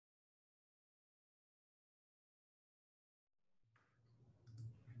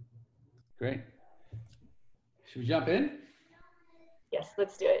Great. Should we jump in? Yes,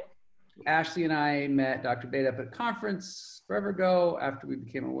 let's do it. Ashley and I met Dr. Bateup at a conference forever ago. After we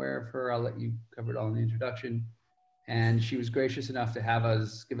became aware of her, I'll let you cover it all in the introduction. And she was gracious enough to have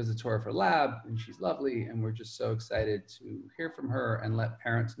us give us a tour of her lab, and she's lovely. And we're just so excited to hear from her and let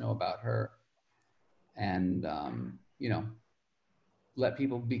parents know about her, and you know, let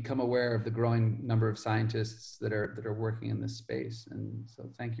people become aware of the growing number of scientists that are working in this space. And so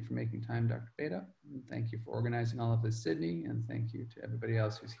thank you for making time, Dr. Bateup. And thank you for organizing all of this, Sydney. And thank you to everybody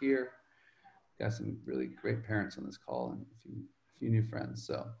else who's here. Got some really great parents on this call and a few new friends.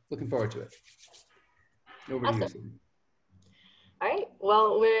 So looking forward to it. Over to you, Sydney. All right,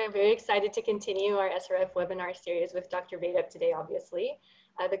 well, we're very excited to continue our SRF webinar series with Dr. Bateup today, obviously.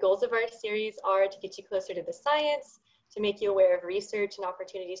 The goals of our series are to get you closer to the science, to make you aware of research and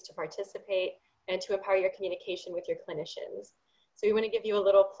opportunities to participate, and to empower your communication with your clinicians. So we want to give you a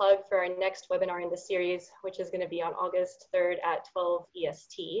little plug for our next webinar in the series, which is going to be on August 3rd at 12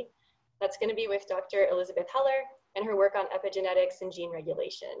 EST. That's going to be with Dr. Elizabeth Heller and her work on epigenetics and gene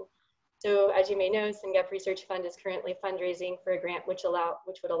regulation. So as you may know, SynGAP Research Fund is currently fundraising for a grant which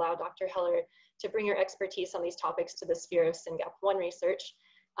would allow Dr. Heller to bring her expertise on these topics to the sphere of SynGAP1 research.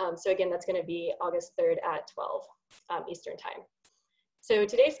 So again, that's going to be August 3rd at 12 Eastern Time. So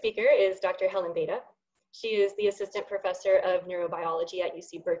today's speaker is Dr. Helen Bateup. She is the Assistant Professor of Neurobiology at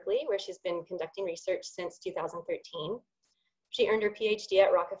UC Berkeley, where she's been conducting research since 2013. She earned her PhD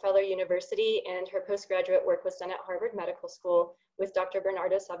at Rockefeller University, and her postgraduate work was done at Harvard Medical School with Dr.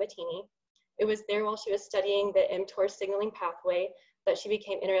 Bernardo Sabatini. It was there while she was studying the mTOR signaling pathway that she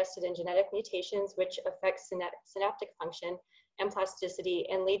became interested in genetic mutations which affect synaptic function and plasticity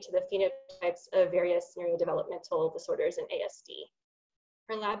and lead to the phenotypes of various neurodevelopmental disorders and ASD.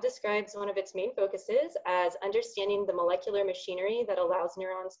 Her lab describes one of its main focuses as understanding the molecular machinery that allows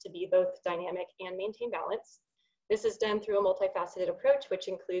neurons to be both dynamic and maintain balance. This is done through a multifaceted approach, which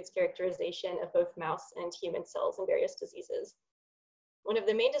includes characterization of both mouse and human cells in various diseases. One of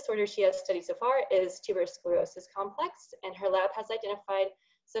the main disorders she has studied so far is Tuberous Sclerosis Complex, and her lab has identified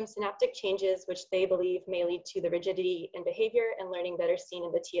some synaptic changes which they believe may lead to the rigidity in behavior and learning that are seen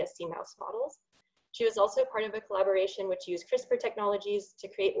in the TSC mouse models. She was also part of a collaboration which used CRISPR technologies to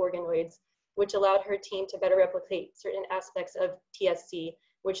create organoids, which allowed her team to better replicate certain aspects of TSC,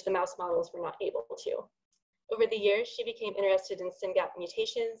 which the mouse models were not able to. Over the years, she became interested in SynGAP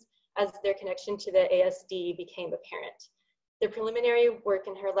mutations as their connection to the ASD became apparent. The preliminary work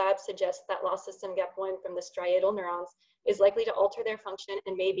in her lab suggests that loss of SynGAP1 from the striatal neurons is likely to alter their function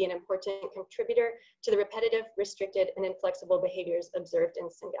and may be an important contributor to the repetitive, restricted, and inflexible behaviors observed in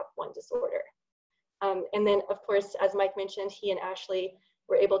SynGAP1 disorder. And then, of course, as Mike mentioned, he and Ashley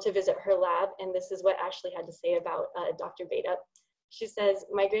were able to visit her lab, and this is what Ashley had to say about Dr. Bateup. She says,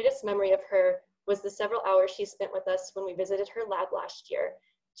 "My greatest memory of her was the several hours she spent with us when we visited her lab last year.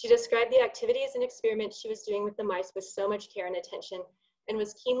 She described the activities and experiments she was doing with the mice with so much care and attention, and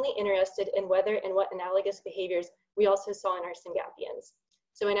was keenly interested in whether and what analogous behaviors we also saw in our SynGAPians."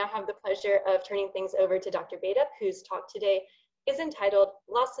 So I now have the pleasure of turning things over to Dr. Bateup, whose talk today is entitled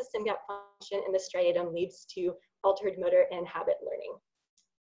 "Loss of SynGAP Function in the Striatum Leads to Altered Motor and Habit Learning."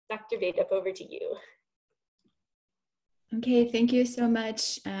 Dr. Bateup, over to you. Okay, thank you so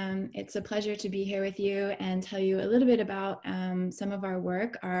much. It's a pleasure to be here with you and tell you a little bit about some of our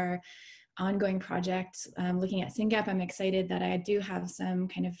work, our ongoing project looking at SynGAP. I'm excited that I do have some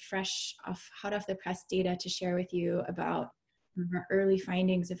kind of fresh, hot off the press data to share with you about our early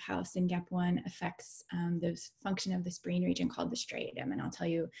findings of how SynGAP1 affects the function of this brain region called the striatum, and I'll tell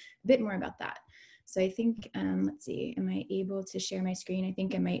you a bit more about that. So I think, let's see, am I able to share my screen? I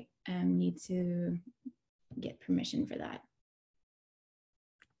think I might need to get permission for that.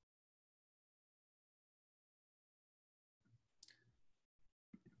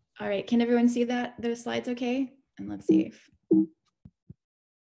 All right, can everyone see those slides okay? And let's see if,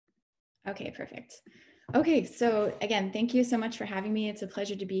 okay, perfect. Okay, so again, thank you so much for having me. It's a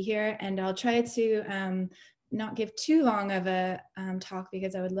pleasure to be here, and I'll try to not give too long of a talk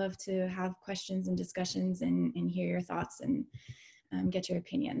because I would love to have questions and discussions and hear your thoughts and get your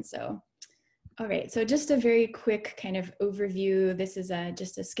opinion. So, all right, so just a very quick kind of overview. This is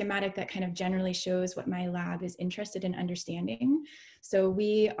just a schematic that kind of generally shows what my lab is interested in understanding. So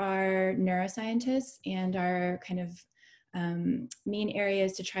we are neuroscientists, and our kind of main area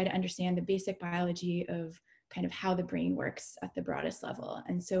is to try to understand the basic biology of kind of how the brain works at the broadest level.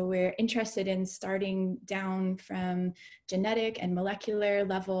 And so we're interested in starting down from genetic and molecular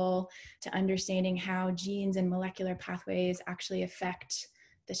level to understanding how genes and molecular pathways actually affect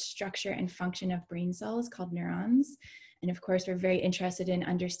the structure and function of brain cells called neurons. And of course, we're very interested in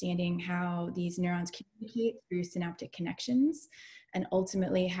understanding how these neurons communicate through synaptic connections, and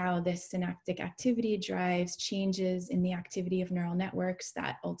ultimately how this synaptic activity drives changes in the activity of neural networks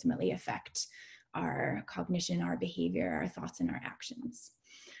that ultimately affect our cognition, our behavior, our thoughts, and our actions.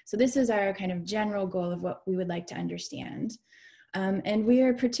 So this is our kind of general goal of what we would like to understand. And we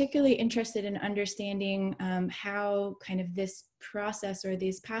are particularly interested in understanding how kind of this process or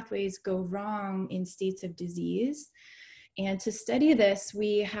these pathways go wrong in states of disease. And to study this,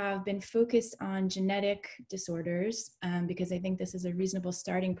 we have been focused on genetic disorders because I think this is a reasonable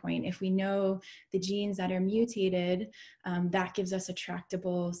starting point. If we know the genes that are mutated, that gives us a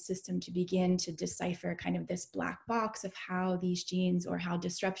tractable system to begin to decipher kind of this black box of how these genes or how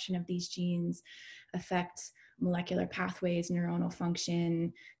disruption of these genes affect molecular pathways, neuronal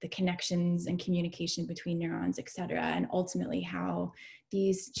function, the connections and communication between neurons, et cetera, and ultimately how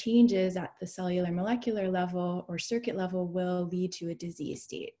these changes at the cellular molecular level or circuit level will lead to a disease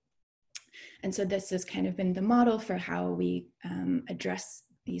state. And so this has kind of been the model for how we address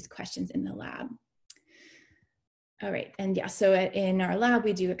these questions in the lab. All right, and yeah, so in our lab,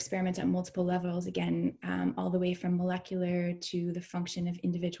 we do experiments at multiple levels, again, all the way from molecular to the function of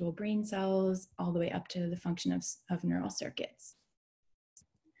individual brain cells, all the way up to the function of neural circuits.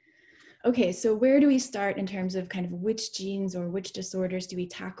 Okay, so where do we start in terms of kind of which genes or which disorders do we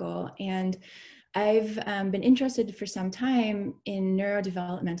tackle? And I've been interested for some time in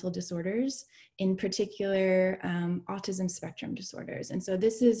neurodevelopmental disorders, in particular autism spectrum disorders. And so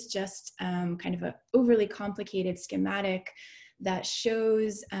this is just kind of an overly complicated schematic that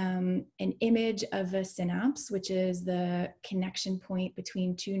shows an image of a synapse, which is the connection point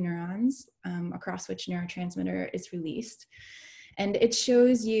between two neurons across which neurotransmitter is released. And it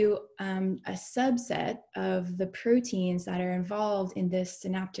shows you a subset of the proteins that are involved in this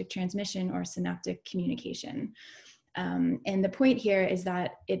synaptic transmission or synaptic communication. And the point here is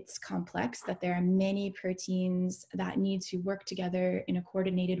that it's complex, that there are many proteins that need to work together in a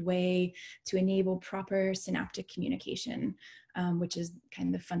coordinated way to enable proper synaptic communication, which is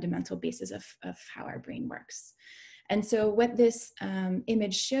kind of the fundamental basis of how our brain works. And so what this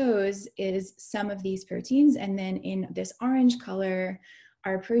image shows is some of these proteins, and then in this orange color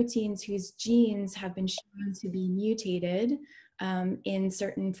are proteins whose genes have been shown to be mutated in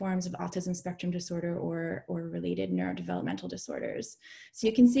certain forms of autism spectrum disorder or related neurodevelopmental disorders. So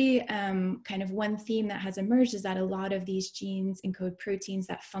you can see kind of one theme that has emerged is that a lot of these genes encode proteins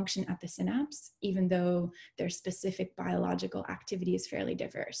that function at the synapse, even though their specific biological activity is fairly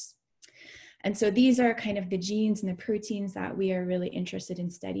diverse. And so these are kind of the genes and the proteins that we are really interested in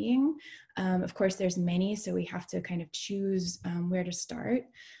studying. Of course, there's many, so we have to kind of choose where to start.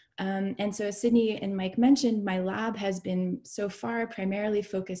 And so as Sydney and Mike mentioned, my lab has been so far primarily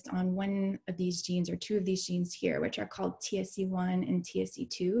focused on one of these genes or two of these genes here, which are called TSC1 and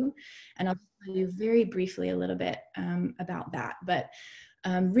TSC2. And I'll tell you very briefly a little bit about that. But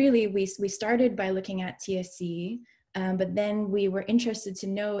really, we started by looking at TSC. But then we were interested to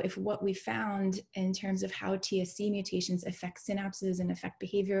know if what we found in terms of how TSC mutations affect synapses and affect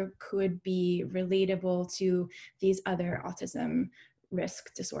behavior could be relatable to these other autism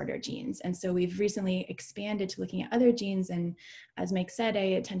risk disorder genes. And so we've recently expanded to looking at other genes. And as Mike said,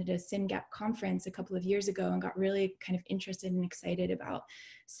 I attended a SynGAP conference a couple of years ago and got really kind of interested and excited about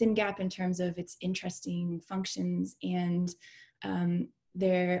SynGAP in terms of its interesting functions. And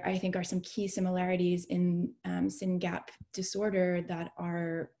there, I think, are some key similarities in SynGAP disorder that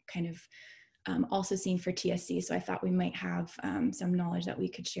are kind of also seen for TSC. So I thought we might have some knowledge that we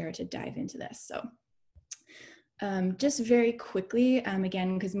could share to dive into this. So just very quickly,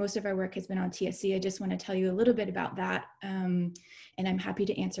 again, because most of our work has been on TSC, I just want to tell you a little bit about that. And I'm happy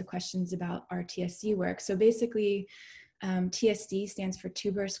to answer questions about our TSC work. So basically, TSC stands for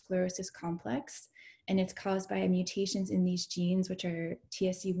Tuberous Sclerosis Complex. And it's caused by mutations in these genes, which are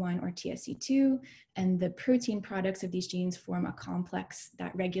TSC1 or TSC2, and the protein products of these genes form a complex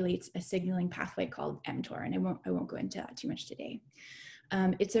that regulates a signaling pathway called mTOR, and I won't go into that too much today.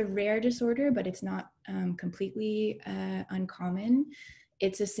 It's a rare disorder, but it's not completely uncommon.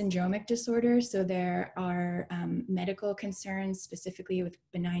 It's a syndromic disorder, so there are medical concerns specifically with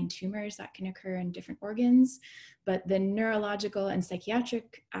benign tumors that can occur in different organs, but the neurological and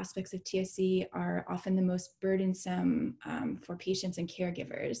psychiatric aspects of TSC are often the most burdensome for patients and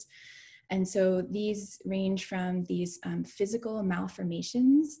caregivers. And so these range from these physical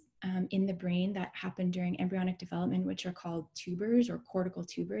malformations in the brain that happen during embryonic development, which are called tubers or cortical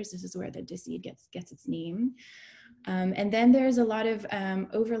tubers. This is where the disease gets its name. And then there's a lot of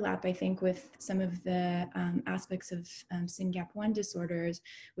overlap, I think, with some of the aspects of SynGAP1 disorders,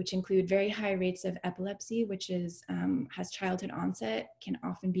 which include very high rates of epilepsy, which is, has childhood onset, can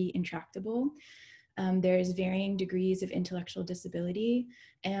often be intractable. There's varying degrees of intellectual disability,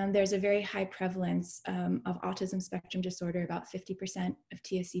 and there's a very high prevalence of autism spectrum disorder. About 50% of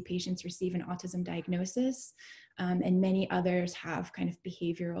TSC patients receive an autism diagnosis, and many others have kind of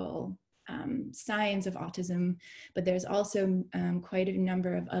behavioral signs of autism, but there's also quite a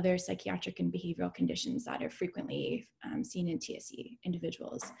number of other psychiatric and behavioral conditions that are frequently seen in TSC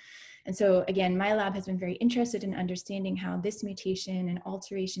individuals. And so again, my lab has been very interested in understanding how this mutation and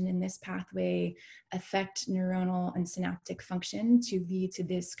alteration in this pathway affect neuronal and synaptic function to lead to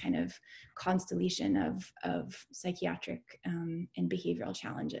this kind of constellation of psychiatric and behavioral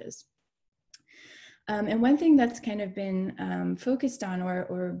challenges. And one thing that's kind of been focused on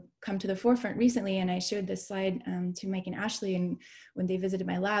or come to the forefront recently, and I showed this slide to Mike and Ashley and when they visited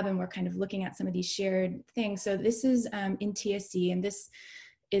my lab, and we're kind of looking at some of these shared things. So this is in TSC, and this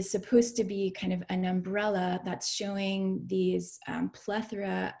is supposed to be kind of an umbrella that's showing these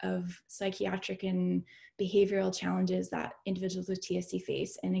plethora of psychiatric and behavioral challenges that individuals with TSC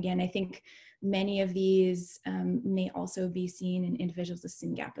face. And again, I think many of these may also be seen in individuals with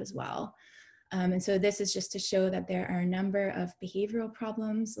SynGAP as well. And so this is just to show that there are a number of behavioral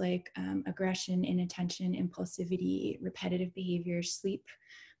problems like aggression, inattention, impulsivity, repetitive behavior, sleep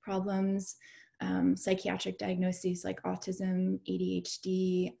problems, psychiatric diagnoses like autism,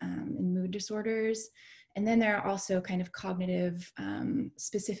 ADHD, and mood disorders. And then there are also kind of cognitive,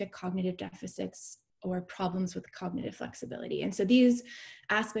 specific cognitive deficits or problems with cognitive flexibility. And so these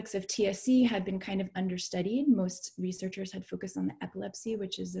aspects of TSC had been kind of understudied. Most researchers had focused on the epilepsy,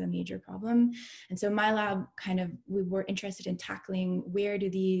 which is a major problem. And so my lab we were interested in tackling where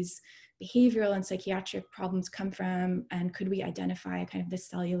do these behavioral and psychiatric problems come from, and could we identify kind of the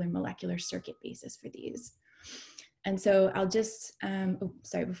cellular molecular circuit basis for these? And so I'll just,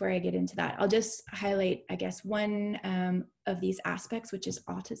 before I get into that, I'll just highlight, I guess, one of these aspects, which is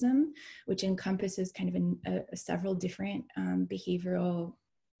autism, which encompasses kind of several different behavioral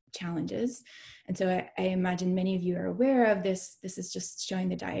challenges. And so I imagine many of you are aware of this. This is just showing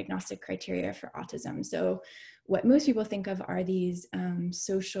the diagnostic criteria for autism. So what most people think of are these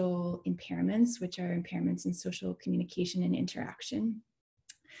social impairments, which are impairments in social communication and interaction.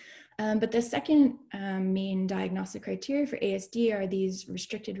 But the second main diagnostic criteria for ASD are these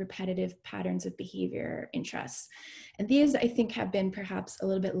restricted repetitive patterns of behavior interests. And these, I think, have been perhaps a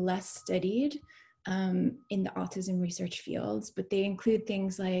little bit less studied in the autism research fields, but they include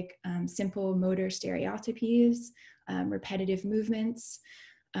things like simple motor stereotypies, repetitive movements,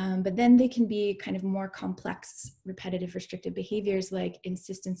 but then they can be kind of more complex repetitive restrictive behaviors like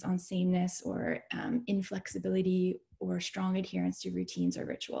insistence on sameness or inflexibility or strong adherence to routines or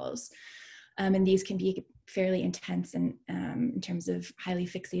rituals. And these can be fairly intense and in terms of highly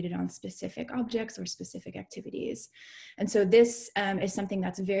fixated on specific objects or specific activities. And so this is something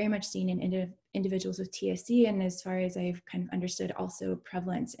that's very much seen in individuals with TSC, and as far as I've kind of understood, also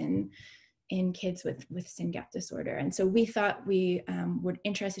prevalence in kids with SynGAP disorder. And so we thought we were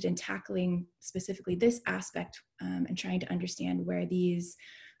interested in tackling specifically this aspect and trying to understand where these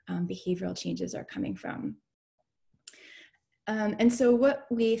behavioral changes are coming from. And so what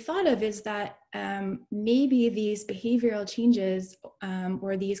we thought of is that maybe these behavioral changes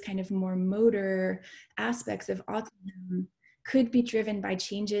or these kind of more motor aspects of autism could be driven by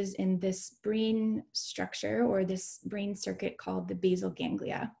changes in this brain structure or this brain circuit called the basal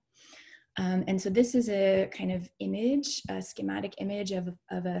ganglia. And so this is a kind of image, a schematic image of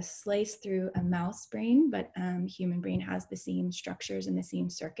a slice through a mouse brain, but human brain has the same structures and the same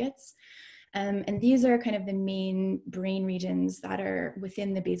circuits. And these are kind of the main brain regions that are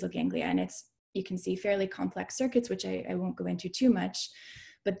within the basal ganglia. And you can see fairly complex circuits, which I won't go into too much.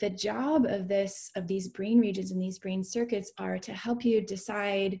 But the job of these brain regions and these brain circuits are to help you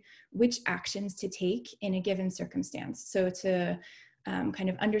decide which actions to take in a given circumstance. So to kind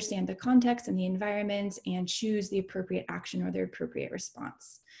of understand the context and the environment and choose the appropriate action or the appropriate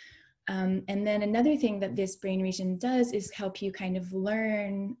response. And then another thing that this brain region does is help you kind of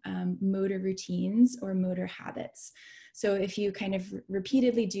learn motor routines or motor habits. So if you kind of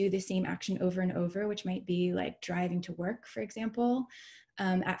repeatedly do the same action over and over, which might be like driving to work, for example,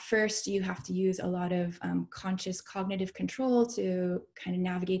 at first you have to use a lot of conscious cognitive control to kind of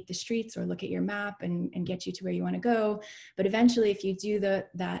navigate the streets or look at your map and get you to where you want to go. But eventually, if you do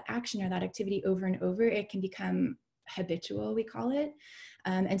that action or that activity over and over, it can become habitual, we call it.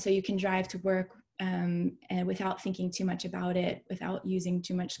 And so you can drive to work and without thinking too much about it, without using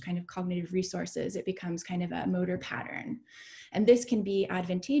too much kind of cognitive resources, it becomes kind of a motor pattern. And this can be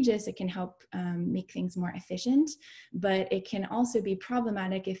advantageous. It can help make things more efficient, but it can also be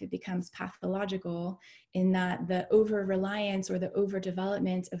problematic if it becomes pathological, in that the over-reliance or the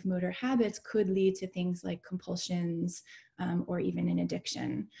over-development of motor habits could lead to things like compulsions or even an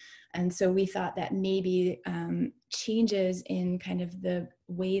addiction. And so we thought that maybe changes in kind of the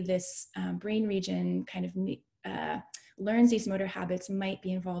way this brain region kind of learns these motor habits might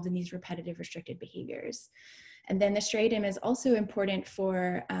be involved in these repetitive restricted behaviors. And then the striatum is also important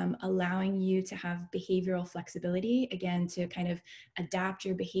for allowing you to have behavioral flexibility, again, to kind of adapt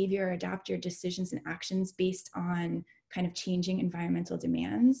your behavior, adapt your decisions and actions based on kind of changing environmental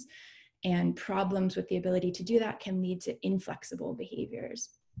demands. And problems with the ability to do that can lead to inflexible behaviors.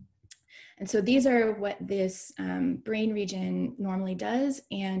 And so these are what this brain region normally does,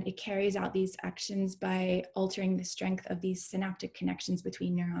 and it carries out these actions by altering the strength of these synaptic connections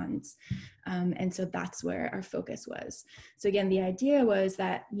between neurons. And so that's where our focus was. So again, the idea was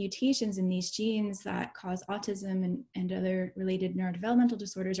that mutations in these genes that cause autism and other related neurodevelopmental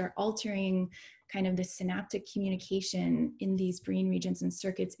disorders are altering kind of the synaptic communication in these brain regions and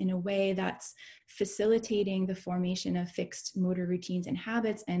circuits in a way that's facilitating the formation of fixed motor routines and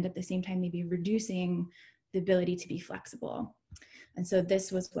habits, and at the same time maybe reducing the ability to be flexible. And so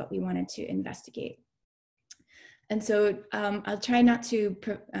this was what we wanted to investigate. And so I'll try not to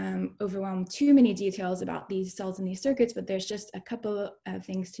overwhelm too many details about these cells and these circuits, but there's just a couple of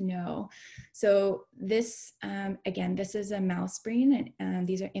things to know. So this, again, this is a mouse brain, and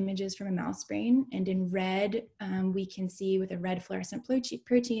these are images from a mouse brain. And in red, we can see with a red fluorescent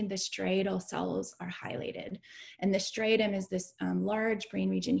protein, the striatal cells are highlighted. And the striatum is this large brain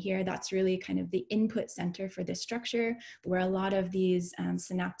region here. That's really kind of the input center for this structure, where a lot of these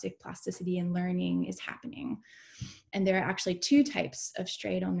synaptic plasticity and learning is happening. And there are actually two types of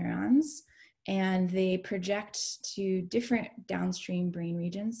striatal neurons, and they project to different downstream brain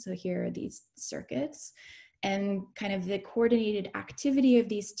regions. So here are these circuits, and kind of the coordinated activity of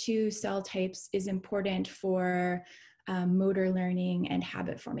these two cell types is important for motor learning and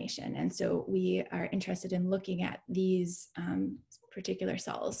habit formation. And so we are interested in looking at these particular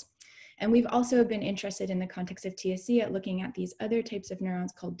cells. And we've also been interested in the context of TSC at looking at these other types of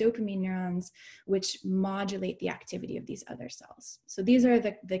neurons called dopamine neurons, which modulate the activity of these other cells. So these are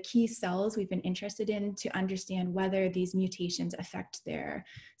the key cells we've been interested in to understand whether these mutations affect their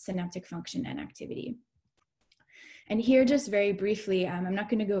synaptic function and activity. And here, just very briefly, I'm not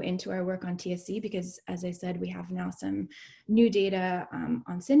going to go into our work on TSC because, as I said, we have now some new data on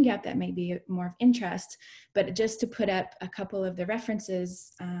SynGAP that may be more of interest. But just to put up a couple of the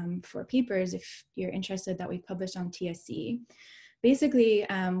references for papers, if you're interested, that we published on TSC. Basically,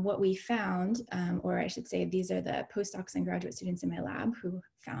 what we found, or I should say, these are the postdocs and graduate students in my lab who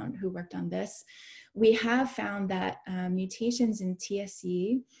worked on this. We have found that mutations in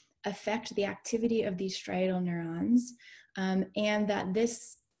TSC affect the activity of these striatal neurons, and that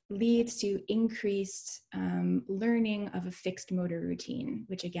this leads to increased learning of a fixed motor routine,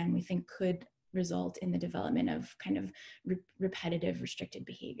 which again, we think could result in the development of kind of repetitive restricted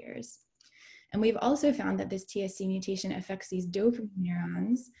behaviors. And we've also found that this TSC mutation affects these dopamine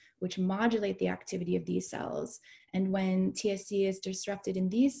neurons, which modulate the activity of these cells. And when TSC is disrupted in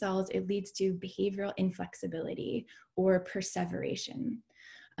these cells, it leads to behavioral inflexibility or perseveration.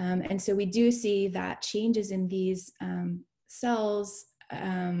 And so we do see that changes in these cells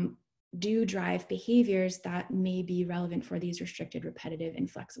do drive behaviors that may be relevant for these restricted, repetitive,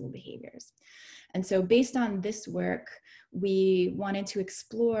 inflexible behaviors. And so based on this work, we wanted to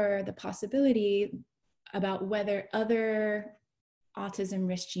explore the possibility about whether other autism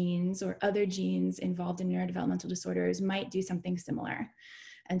risk genes or other genes involved in neurodevelopmental disorders might do something similar.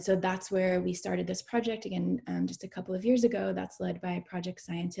 And so that's where we started this project, again, just a couple of years ago. That's led by project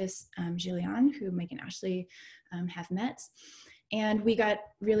scientist Gillian, who Mike and Ashley have met. And we got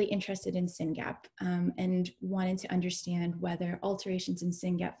really interested in SynGAP and wanted to understand whether alterations in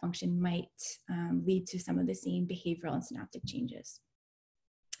SynGAP function might lead to some of the same behavioral and synaptic changes.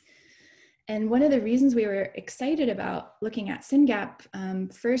 And one of the reasons we were excited about looking at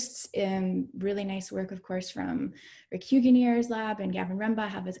SynGAP, first, really nice work, of course, from Rick Hugenier's lab and Gavin Remba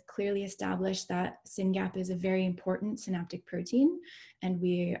have clearly established that SynGAP is a very important synaptic protein, and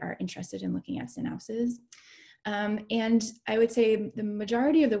we are interested in looking at synapses. And I would say the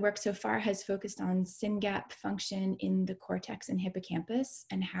majority of the work so far has focused on SynGAP function in the cortex and hippocampus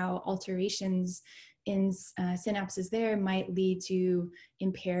and how alterations in synapses there might lead to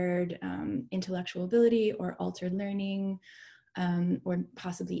impaired intellectual ability or altered learning, or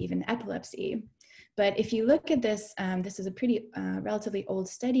possibly even epilepsy. But if you look at this, this is a pretty relatively old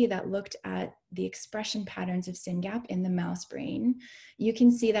study that looked at the expression patterns of SynGAP in the mouse brain. You can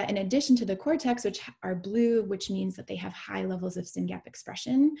see that in addition to the cortex, which are blue, which means that they have high levels of SynGAP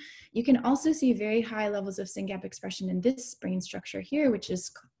expression, you can also see very high levels of SynGAP expression in this brain structure here, which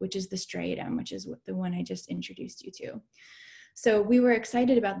is the striatum, which is the one I just introduced you to. So we were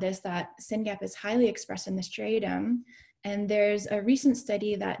excited about this, that SynGAP is highly expressed in the striatum. And there's a recent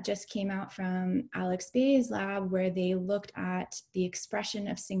study that just came out from Alex Bay's lab where they looked at the expression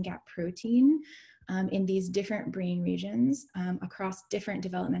of SynGAP protein in these different brain regions across different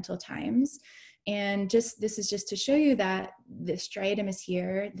developmental times. And this is just to show you that the striatum is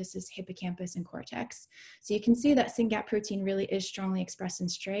here. This is hippocampus and cortex. So you can see that SynGAP protein really is strongly expressed in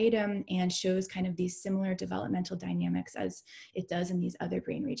striatum and shows kind of these similar developmental dynamics as it does in these other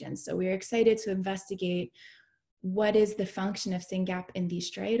brain regions. So we're excited to investigate what is the function of SynGAP in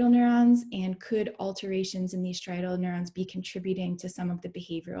these striatal neurons, and could alterations in these striatal neurons be contributing to some of the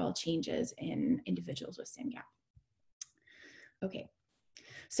behavioral changes in individuals with SynGAP? Okay,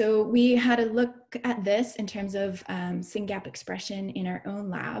 so we had a look at this in terms of SynGAP expression in our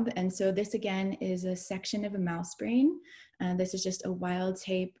own lab. And so this again is a section of a mouse brain. This is just a wild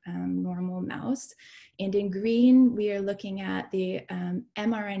type normal mouse. And in green, we are looking at the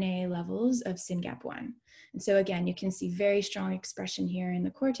mRNA levels of SynGAP1. And so again, you can see very strong expression here in the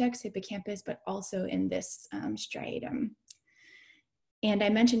cortex, hippocampus, but also in this striatum. And I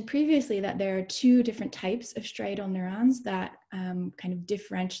mentioned previously that there are two different types of striatal neurons that kind of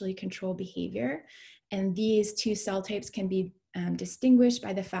differentially control behavior. And these two cell types can be distinguished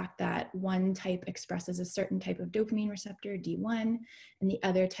by the fact that one type expresses a certain type of dopamine receptor, D1, and the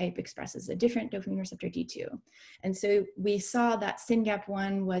other type expresses a different dopamine receptor, D2. And so we saw that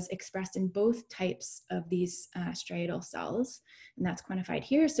SynGAP1 was expressed in both types of these striatal cells, and that's quantified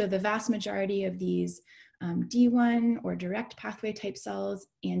here. So the vast majority of these D1 or direct pathway type cells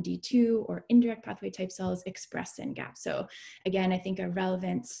and D2 or indirect pathway type cells express SynGAP. So again, I think a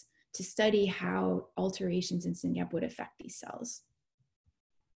relevance to study how alterations in SynGAP would affect these cells.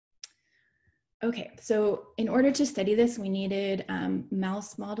 Okay, so in order to study this, we needed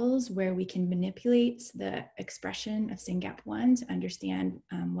mouse models where we can manipulate the expression of SynGAP1 to understand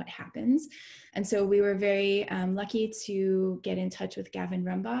what happens. And so we were very lucky to get in touch with Gavin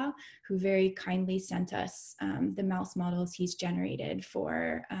Rumbaugh, who very kindly sent us the mouse models he's generated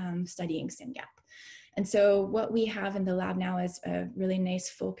for studying SynGAP. And so what we have in the lab now is a really nice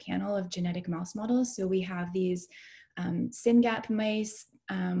full panel of genetic mouse models. So we have these SynGAP mice,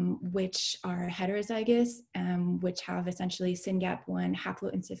 which are heterozygous, which have essentially SynGAP1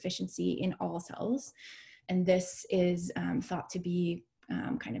 haploinsufficiency in all cells. And this is thought to be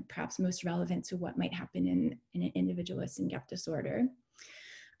kind of perhaps most relevant to what might happen in an individual with SynGAP disorder.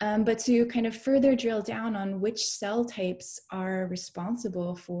 But to kind of further drill down on which cell types are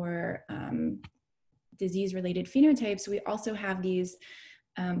responsible for disease-related phenotypes, we also have these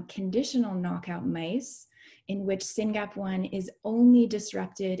conditional knockout mice in which SynGAP1 is only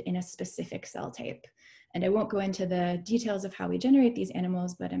disrupted in a specific cell type. And I won't go into the details of how we generate these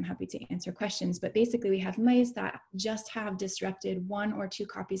animals, but I'm happy to answer questions. But basically we have mice that just have disrupted 1 or 2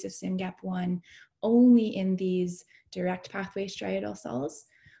 copies of SynGAP1 only in these direct pathway striatal cells,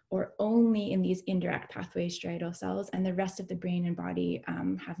 or only in these indirect pathway striatal cells, and the rest of the brain and body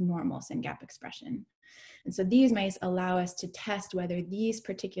have normal SynGAP expression. And so these mice allow us to test whether these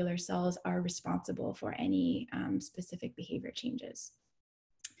particular cells are responsible for any specific behavior changes.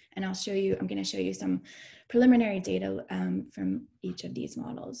 And I'm going to show you some preliminary data from each of these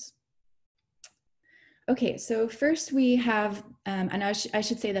models. Okay, so first we have, and I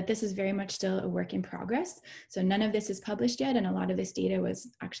should say that this is very much still a work in progress. So none of this is published yet, and a lot of this data was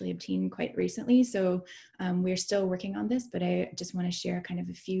actually obtained quite recently. So we're still working on this, but I just want to share kind of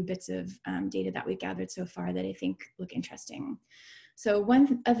a few bits of data that we gathered so far that I think look interesting. So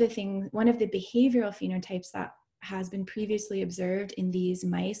one of the behavioral phenotypes that has been previously observed in these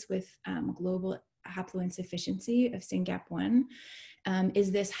mice with global haploinsufficiency of SynGAP1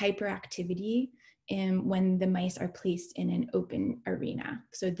 is this hyperactivity when the mice are placed in an open arena.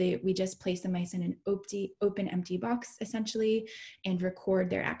 So we just place the mice in an open empty box essentially and record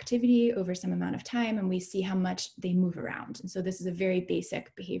their activity over some amount of time, and we see how much they move around. And so this is a very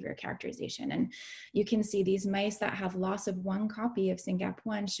basic behavior characterization. And you can see these mice that have loss of 1 copy of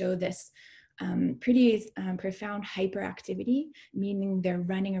SynGAP1 show this pretty profound hyperactivity, meaning they're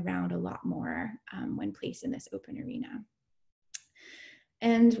running around a lot more when placed in this open arena.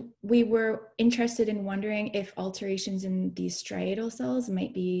 And we were interested in wondering if alterations in these striatal cells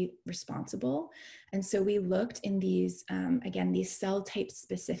might be responsible. And so we looked in these, again, these cell type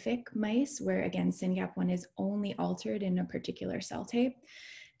specific mice where, again, SynGAP1 is only altered in a particular cell type.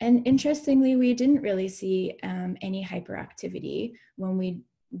 And interestingly, we didn't really see any hyperactivity when we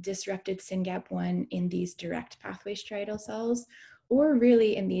disrupted SynGAP1 in these direct pathway striatal cells, or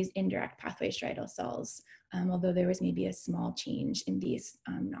really in these indirect pathway striatal cells, although there was maybe a small change in these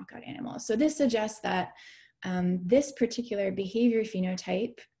knockout animals. So this suggests that this particular behavior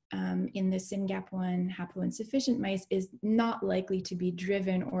phenotype in the SynGAP1 haploinsufficient mice is not likely to be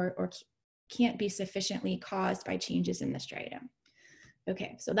driven or can't be sufficiently caused by changes in the striatum.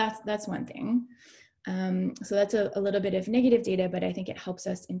 Okay, so that's one thing. So that's a little bit of negative data, but I think it helps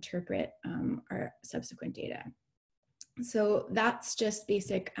us interpret our subsequent data. So that's just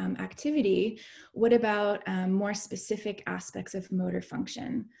basic activity. What about more specific aspects of motor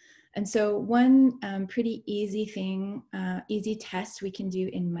function? And so one pretty easy thing, easy test we can do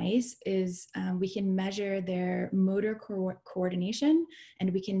in mice is we can measure their motor coordination,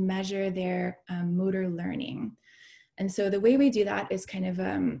 and we can measure their motor learning. And so the way we do that is kind of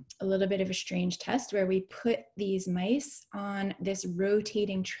a little bit of a strange test where we put these mice on this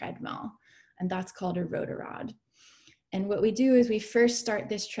rotating treadmill, and that's called a rotarod. And what we do is we first start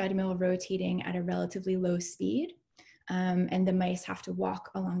this treadmill rotating at a relatively low speed, and the mice have to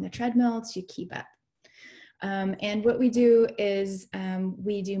walk along the treadmill to keep up. And what we do is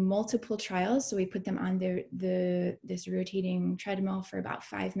we do multiple trials. So we put them on this rotating treadmill for about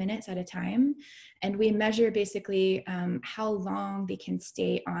 5 minutes at a time. And we measure basically how long they can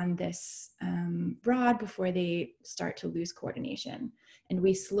stay on this rod before they start to lose coordination. And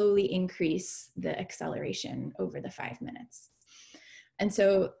we slowly increase the acceleration over the 5 minutes. And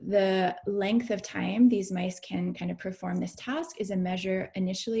so the length of time these mice can kind of perform this task is a measure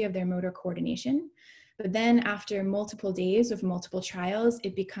initially of their motor coordination. But then after multiple days of multiple trials,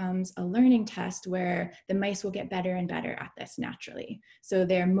 it becomes a learning test where the mice will get better and better at this naturally. So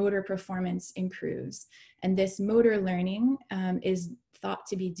their motor performance improves. And this motor learning is thought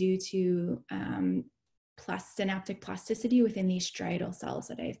to be due to synaptic plasticity within these striatal cells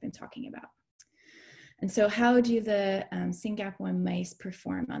that I've been talking about. And so how do the SynGAP1 mice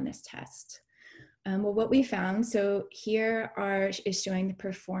perform on this test? Well, what we found, so here is showing the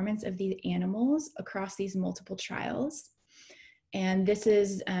performance of these animals across these multiple trials. And this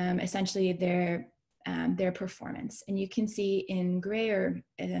is essentially their performance. And you can see in gray or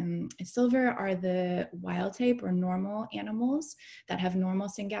silver are the wild type or normal animals that have normal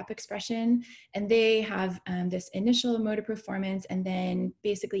SynGAP expression. And they have this initial motor performance, and then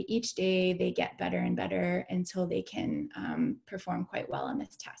basically each day they get better and better until they can perform quite well on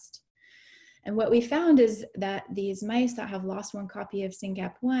this test. And what we found is that these mice that have lost one copy of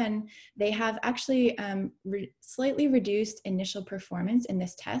SynGAP1, they have actually slightly reduced initial performance in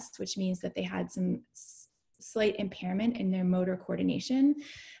this test, which means that they had some slight impairment in their motor coordination.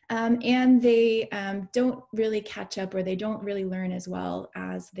 And they don't really catch up, or they don't really learn as well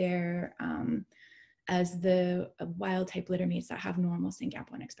as their as the wild type littermates that have normal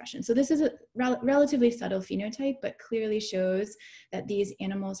SynGAP1 expression. So this is a relatively subtle phenotype, but clearly shows that these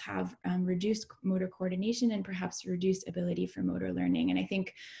animals have reduced motor coordination and perhaps reduced ability for motor learning. And I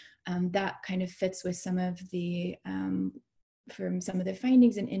think that kind of fits with some of the from some of the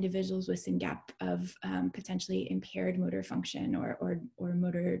findings in individuals with SynGAP of potentially impaired motor function or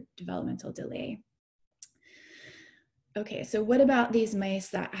motor developmental delay. Okay, so what about these mice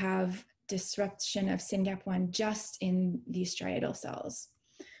that have disruption of SynGAP1 just in these striatal cells?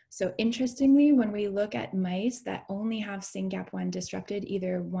 So interestingly, when we look at mice that only have SynGAP1 disrupted,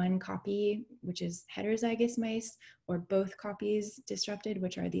 either one copy, which is heterozygous mice, or both copies disrupted,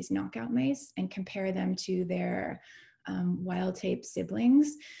 which are these knockout mice, and compare them to their wild type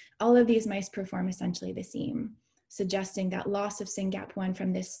siblings, all of these mice perform essentially the same, suggesting that loss of SynGAP1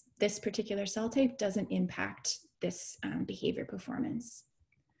 from this particular cell type doesn't impact this behavior performance.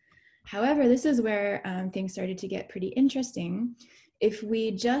 However, this is where things started to get pretty interesting. If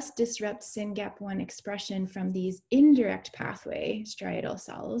we just disrupt SynGAP1 expression from these indirect pathway striatal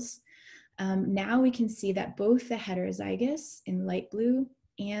cells, now we can see that both the heterozygous in light blue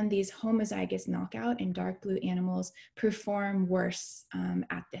and these homozygous knockout in dark blue animals perform worse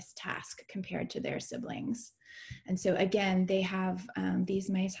at this task compared to their siblings. And so again, they have, these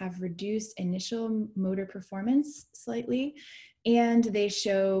mice have reduced initial motor performance slightly, and they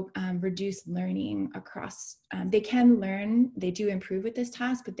show reduced learning across, they can learn, they do improve with this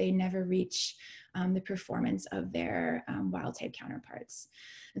task, but they never reach the performance of their wild type counterparts.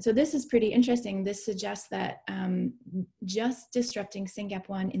 And so this is pretty interesting. This suggests that just disrupting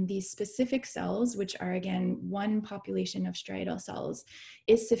SynGAP1 in these specific cells, which are again one population of striatal cells,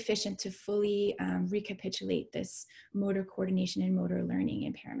 is sufficient to fully recapitulate this motor coordination and motor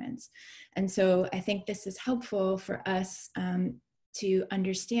learning impairments. And so I think this is helpful for us to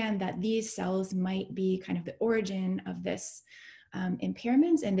understand that these cells might be kind of the origin of this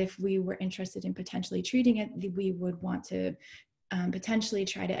impairments. And if we were interested in potentially treating it, we would want to potentially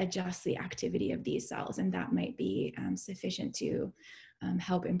try to adjust the activity of these cells, and that might be sufficient to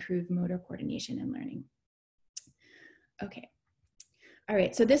help improve motor coordination and learning. Okay. All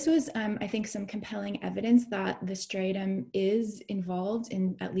right, so this was, I think, some compelling evidence that the striatum is involved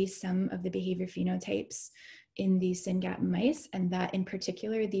in at least some of the behavior phenotypes in these SynGAP mice, and that in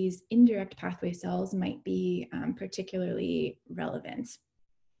particular, these indirect pathway cells might be particularly relevant.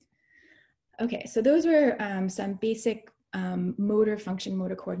 Okay, so those were some basic motor function,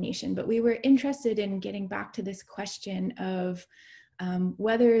 motor coordination, but we were interested in getting back to this question of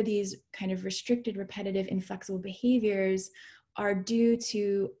whether these kind of restricted, repetitive, inflexible behaviors are due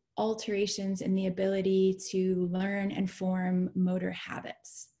to alterations in the ability to learn and form motor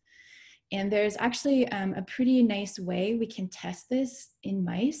habits. And there's actually a pretty nice way we can test this in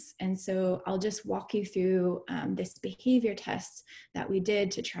mice. And so I'll just walk you through this behavior test that we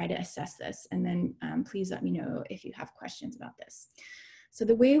did to try to assess this. And then please let me know if you have questions about this. So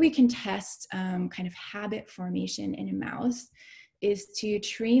the way we can test kind of habit formation in a mouse is to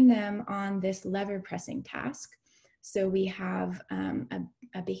train them on this lever pressing task. So we have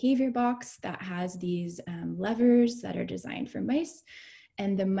a behavior box that has these levers that are designed for mice.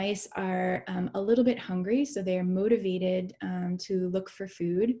 And the mice are a little bit hungry, so they're motivated to look for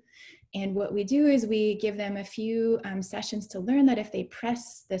food. And what we do is we give them a few sessions to learn that if they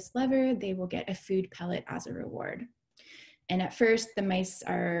press this lever, they will get a food pellet as a reward. And at first, the mice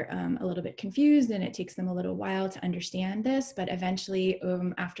are a little bit confused, and it takes them a little while to understand this. But eventually,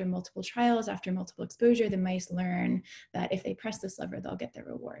 after multiple trials, after multiple exposure, the mice learn that if they press this lever, they'll get the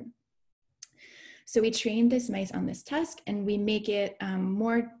reward. So we train this mice on this task, and we make it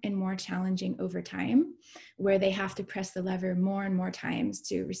more and more challenging over time, where they have to press the lever more and more times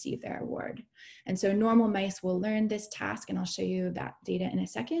to receive their reward. And so normal mice will learn this task, and I'll show you that data in a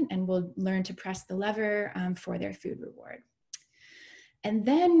second, and will learn to press the lever for their food reward. And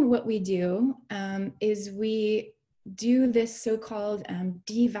then what we do is we do this so-called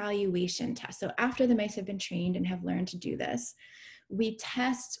devaluation test. So after the mice have been trained and have learned to do this, we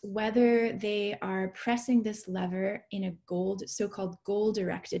test whether they are pressing this lever in a so-called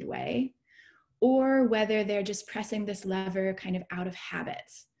goal-directed way, or whether they're just pressing this lever kind of out of habit.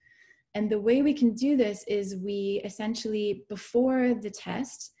 And the way we can do this is we essentially, before the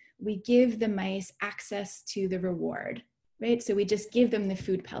test, we give the mice access to the reward, right? So we just give them the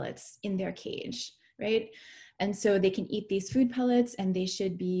food pellets in their cage, right? And so they can eat these food pellets, and they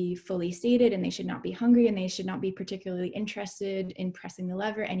should be fully sated, and they should not be hungry, and they should not be particularly interested in pressing the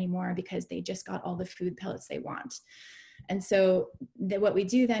lever anymore because they just got all the food pellets they want. And so what we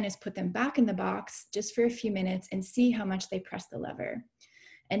do then is put them back in the box just for a few minutes and see how much they press the lever.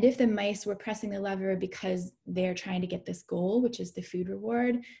 And if the mice were pressing the lever because they're trying to get this goal, which is the food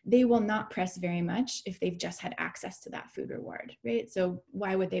reward, they will not press very much if they've just had access to that food reward, right? So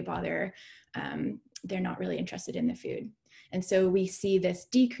why would they bother? They're not really interested in the food. And so we see this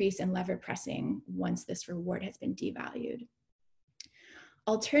decrease in lever pressing once this reward has been devalued.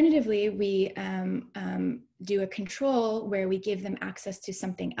 Alternatively, we do a control where we give them access to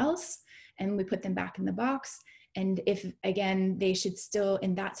something else, and we put them back in the box. And if, again, they should still,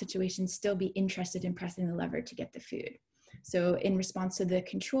 in that situation, still be interested in pressing the lever to get the food. So in response to the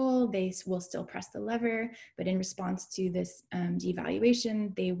control, they will still press the lever, but in response to this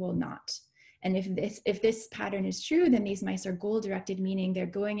devaluation, they will not. And if this pattern is true, then these mice are goal-directed, meaning they're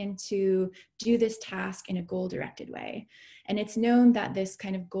going in to do this task in a goal-directed way. And it's known that this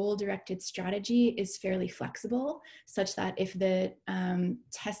kind of goal-directed strategy is fairly flexible, such that if the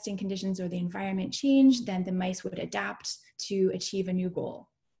testing conditions or the environment change, then the mice would adapt to achieve a new goal.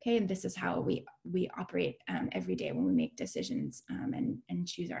 Okay, and this is how we operate every day when we make decisions and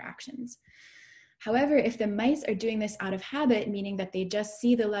choose our actions. However, if the mice are doing this out of habit, meaning that they just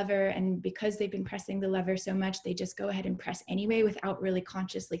see the lever, and because they've been pressing the lever so much, they just go ahead and press anyway without really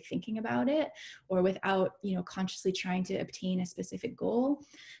consciously thinking about it, or without, consciously trying to obtain a specific goal,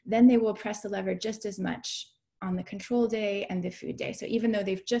 then they will press the lever just as much on the control day and the food day. So even though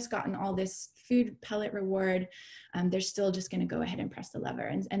they've just gotten all this food pellet reward, they're still just going to go ahead and press the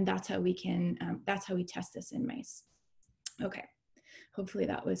lever. And that's how we can, that's how we test this in mice. Okay, hopefully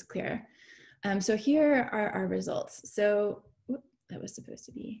that was clear. So here are our results. So that was supposed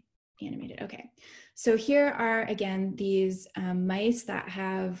to be animated. Okay, so here are again these mice that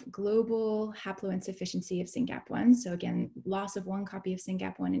have global haploinsufficiency of SynGAP1. So again, loss of one copy of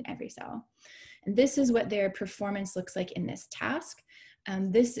SynGAP1 in every cell. And this is what their performance looks like in this task.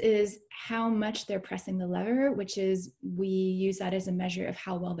 This is how much they're pressing the lever, which is, we use that as a measure of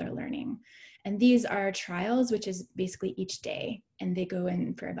how well they're learning. And these are trials, which is basically each day, and they go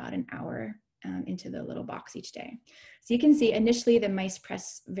in for about an hour into the little box each day. So you can see initially the mice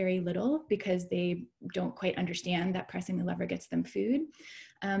press very little because they don't quite understand that pressing the lever gets them food.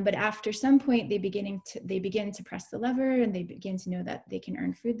 But after some point, they begin to press the lever, and they begin to know that they can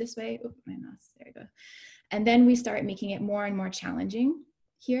earn food this way. Oh, my mouse, there we go. And then we start making it more and more challenging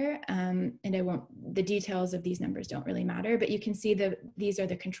here. And the details of these numbers don't really matter, but you can see these are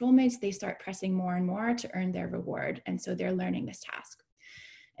the control mice. They start pressing more and more to earn their reward. And so they're learning this task.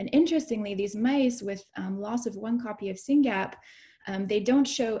 And interestingly, these mice with loss of one copy of SynGAP, they don't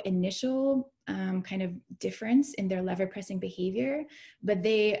show initial kind of difference in their lever pressing behavior, but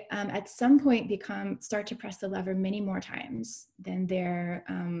they at some point start to press the lever many more times than their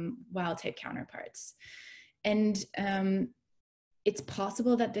wild type counterparts. And it's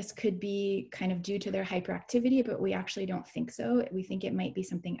possible that this could be kind of due to their hyperactivity, but we actually don't think so. We think it might be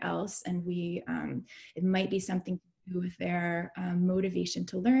something else, and it might be something to do with their motivation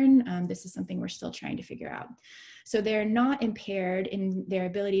to learn. This is something we're still trying to figure out. So they're not impaired in their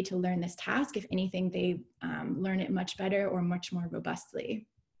ability to learn this task. If anything, they learn it much better or much more robustly.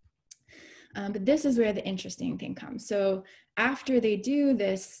 But this is where the interesting thing comes. So after they do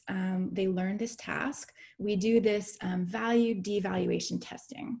this, they learn this task, we do this value devaluation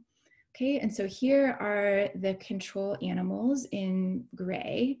testing. Okay, and so here are the control animals in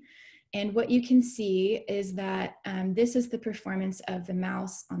gray. And what you can see is that this is the performance of the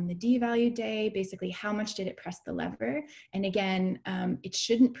mouse on the d-value day. Basically, how much did it press the lever? And again, it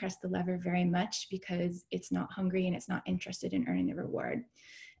shouldn't press the lever very much because it's not hungry and it's not interested in earning the reward.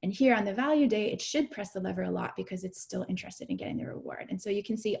 And here on the value day, it should press the lever a lot because it's still interested in getting the reward. And so you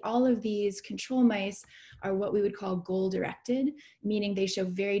can see all of these control mice are what we would call goal-directed, meaning they show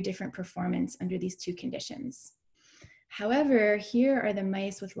very different performance under these two conditions. However, here are the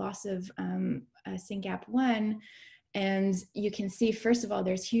mice with loss of SynGAP1, and you can see, first of all,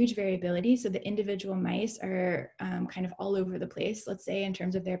 there's huge variability. So the individual mice are kind of all over the place, let's say, in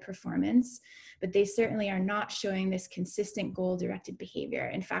terms of their performance, but they certainly are not showing this consistent goal-directed behavior.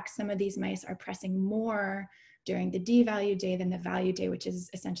 In fact, some of these mice are pressing more during the d-value day than the value day, which is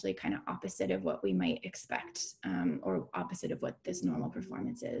essentially kind of opposite of what we might expect, or opposite of what this normal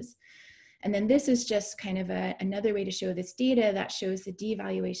performance is. And then this is just kind of another way to show this data that shows the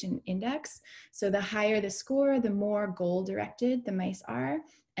devaluation index. So the higher the score, the more goal-directed the mice are.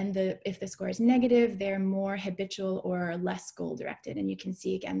 And if the score is negative, they're more habitual or less goal-directed. And you can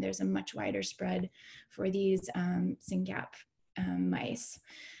see, again, there's a much wider spread for these SynGAP mice.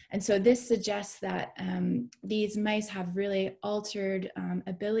 And so this suggests that these mice have really altered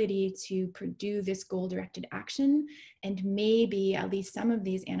ability to do this goal-directed action, and maybe at least some of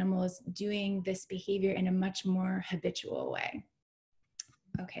these animals doing this behavior in a much more habitual way.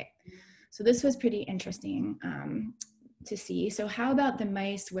 Okay, so this was pretty interesting to see. So how about the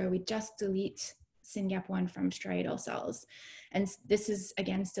mice where we just delete SynGAP1 from striatal cells? And this is,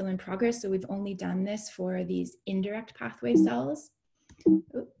 again, still in progress. So we've only done this for these indirect pathway cells.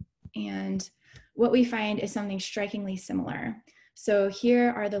 And what we find is something strikingly similar. So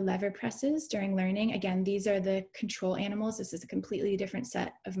here are the lever presses during learning. Again, these are the control animals. This is a completely different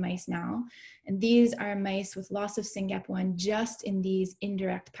set of mice now. And these are mice with loss of SynGAP1 just in these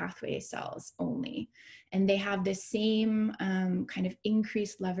indirect pathway cells only. And they have the same kind of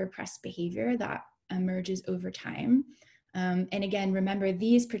increased lever press behavior that emerges over time. And again, remember,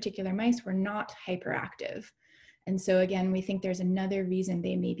 these particular mice were not hyperactive. And so again, we think there's another reason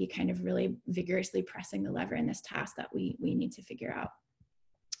they may be kind of really vigorously pressing the lever in this task that we need to figure out.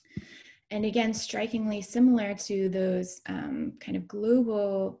 And again, strikingly similar to those kind of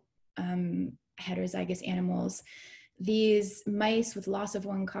global heterozygous animals, these mice with loss of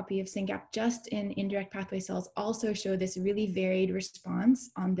one copy of SynGAP just in indirect pathway cells also show this really varied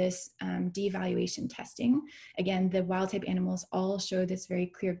response on this devaluation testing. Again, the wild type animals all show this very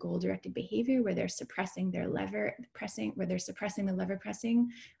clear goal-directed behavior where they're suppressing their lever pressing, where they're suppressing the lever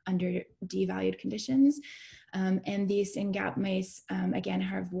pressing under devalued conditions. And these SynGAP mice, again,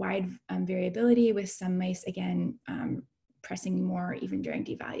 have wide variability, with some mice, again, pressing more even during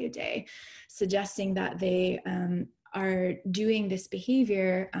devalue day, suggesting that they are doing this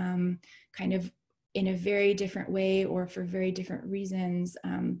behavior kind of in a very different way or for very different reasons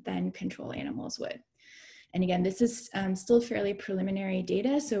than control animals would. And again, this is still fairly preliminary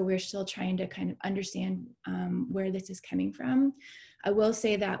data, so we're still trying to kind of understand where this is coming from. I will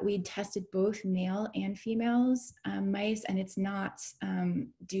say that we tested both male and females mice, and it's not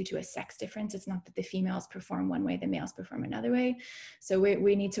due to a sex difference. It's not that the females perform one way, the males perform another way. So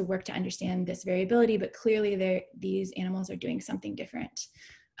we need to work to understand this variability, but clearly these animals are doing something different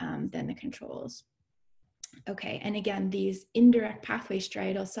than the controls. Okay, and again, these indirect pathway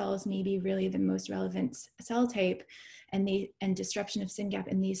striatal cells may be really the most relevant cell type, and disruption of SynGAP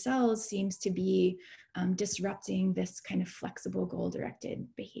in these cells seems to be disrupting this kind of flexible goal-directed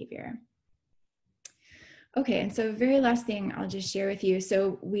behavior. Okay, and so very last thing I'll just share with you.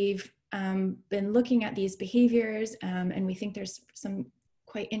 So we've been looking at these behaviors, and we think there's some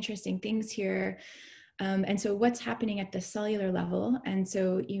quite interesting things here. And so what's happening at the cellular level? And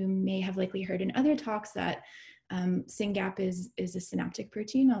so you may have likely heard in other talks that SynGAP is a synaptic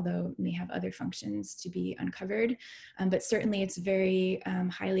protein, although it may have other functions to be uncovered. But certainly it's very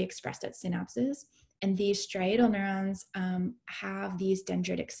highly expressed at synapses. And these striatal neurons have these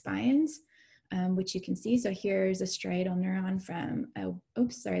dendritic spines, which you can see. So here's a striatal neuron from,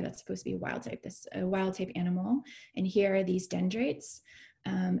 oops, sorry, that's supposed to be wild type, a wild type animal. And here are these dendrites.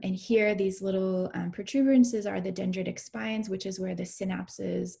 And here, these little protuberances are the dendritic spines, which is where the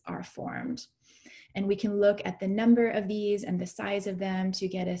synapses are formed. And we can look at the number of these and the size of them to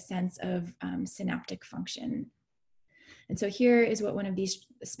get a sense of synaptic function. And so here is what one of these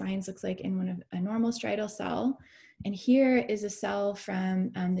spines looks like in a normal striatal cell. And here is a cell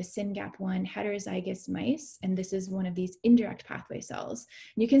from the SynGAP1 heterozygous mice. And this is one of these indirect pathway cells.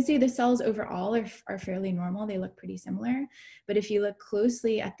 And you can see the cells overall are fairly normal. They look pretty similar. But if you look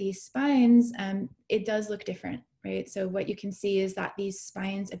closely at these spines, it does look different, right? So what you can see is that these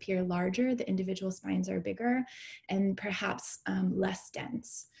spines appear larger. The individual spines are bigger and perhaps less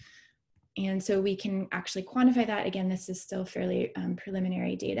dense. And so we can actually quantify that. Again, this is still fairly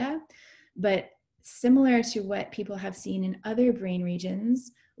preliminary data, but similar to what people have seen in other brain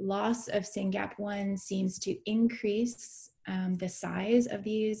regions, loss of SynGAP1 seems to increase the size of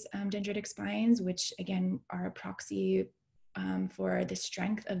these dendritic spines, which again are a proxy for the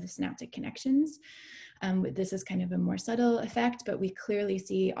strength of the synaptic connections. This is kind of a more subtle effect, but we clearly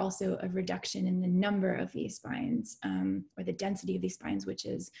see also a reduction in the number of these spines, or the density of these spines, which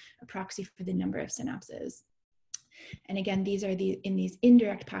is a proxy for the number of synapses. And again, these are in these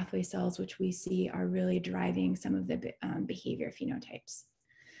indirect pathway cells, which we see are really driving some of the behavior phenotypes.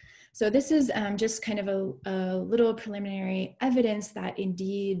 So this is just kind of a little preliminary evidence that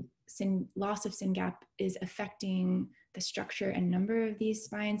indeed loss of SynGAP is affecting the structure and number of these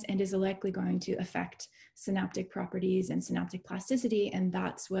spines and is likely going to affect synaptic properties and synaptic plasticity. And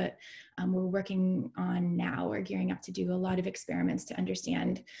that's what we're working on now. We're gearing up to do a lot of experiments to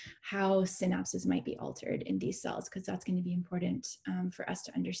understand how synapses might be altered in these cells, because that's going to be important for us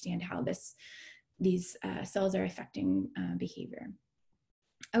to understand how these cells are affecting behavior.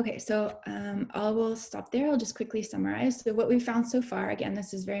 Okay, so I will stop there. I'll just quickly summarize. So what we've found so far, again,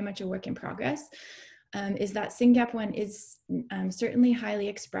 this is very much a work in progress, is that SynGAP1 is certainly highly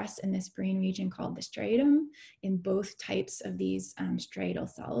expressed in this brain region called the striatum in both types of these striatal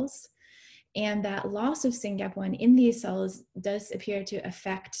cells. And that loss of SynGAP1 in these cells does appear to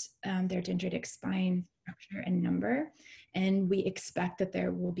affect their dendritic spine structure and number. And we expect that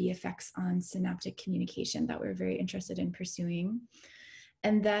there will be effects on synaptic communication that we're very interested in pursuing.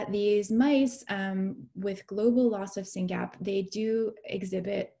 And that these mice with global loss of SynGAP, they do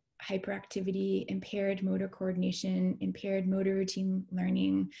exhibit hyperactivity, impaired motor coordination, impaired motor routine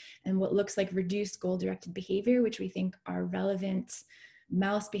learning, and what looks like reduced goal-directed behavior, which we think are relevant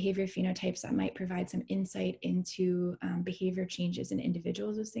mouse behavior phenotypes that might provide some insight into behavior changes in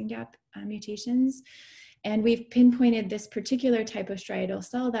individuals with SynGAP mutations. And we've pinpointed this particular type of striatal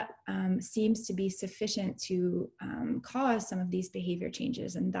cell that seems to be sufficient to cause some of these behavior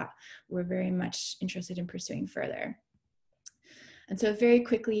changes, and that we're very much interested in pursuing further. And so very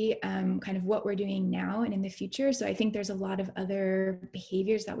quickly, kind of what we're doing now and in the future. So I think there's a lot of other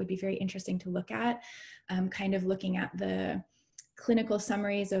behaviors that would be very interesting to look at, kind of looking at the clinical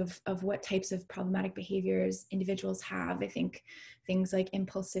summaries of what types of problematic behaviors individuals have. I think things like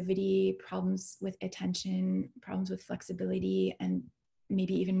impulsivity, problems with attention, problems with flexibility, and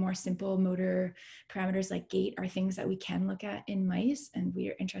maybe even more simple motor parameters like gait are things that we can look at in mice, and we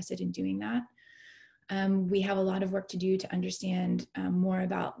are interested in doing that. We have a lot of work to do to understand more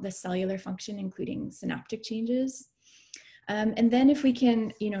about the cellular function, including synaptic changes. And then if we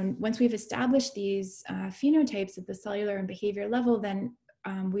can, once we've established these phenotypes at the cellular and behavior level, then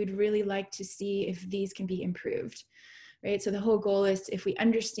we'd really like to see if these can be improved, right? So the whole goal is, if we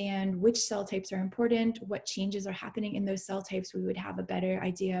understand which cell types are important, what changes are happening in those cell types, we would have a better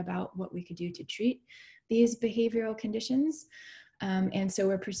idea about what we could do to treat these behavioral conditions. And so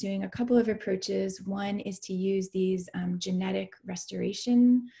we're pursuing a couple of approaches. One is to use these genetic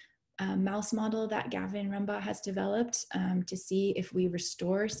restoration mouse model that Gavin Rumbaugh has developed to see if we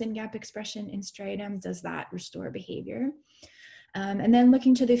restore SynGAP expression in striatum, does that restore behavior? And then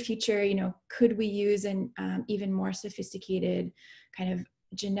looking to the future, could we use an even more sophisticated kind of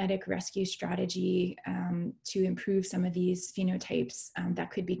genetic rescue strategy to improve some of these phenotypes that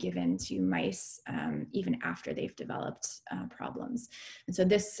could be given to mice even after they've developed problems. And so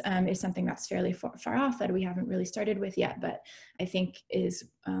this is something that's fairly far off, that we haven't really started with yet, but I think is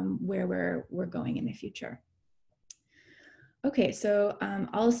where we're going in the future. Okay, so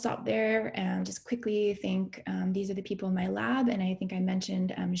I'll stop there and just quickly think these are the people in my lab. And I think I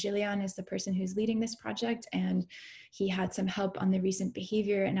mentioned Gillian is the person who's leading this project, and he had some help on the recent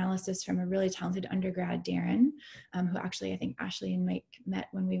behavior analysis from a really talented undergrad, Darren, who actually I think Ashley and Mike met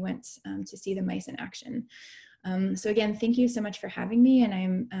when we went to see the mice in action. So again, thank you so much for having me, and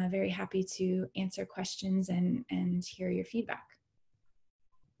I'm very happy to answer questions and hear your feedback.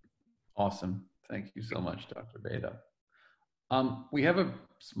 Awesome. Thank you so much, Dr. Bateup. We have a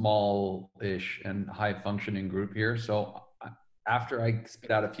small-ish and high-functioning group here, so after I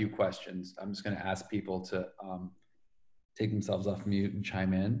spit out a few questions, I'm just going to ask people to take themselves off mute and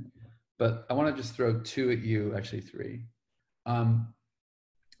chime in. But I want to just throw two at you, actually three.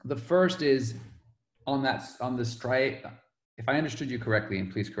 The first is on the striate. If I understood you correctly, and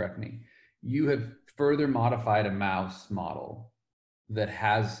please correct me, you have further modified a mouse model that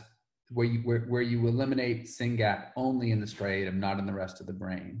has where you eliminate SynGAP only in the striatum, not in the rest of the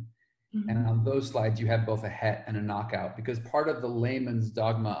brain. Mm-hmm. And on those slides, you have both a het and a knockout, because part of the layman's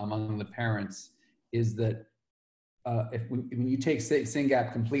dogma among the parents is that when you take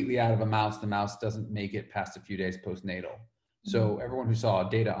SynGAP completely out of a mouse, the mouse doesn't make it past a few days postnatal. Mm-hmm. So everyone who saw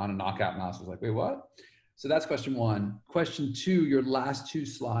data on a knockout mouse was like, wait, what? So that's question one. Question two, your last two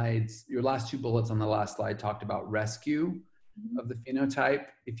bullets on the last slide talked about rescue of the phenotype.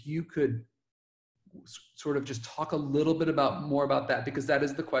 If you could sort of just talk a little bit more about that, because that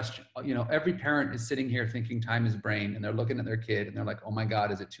is the question. Every parent is sitting here thinking time is brain, and they're looking at their kid and they're like, oh my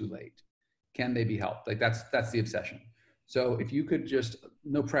God, is it too late? Can they be helped? Like that's the obsession. So if you could just,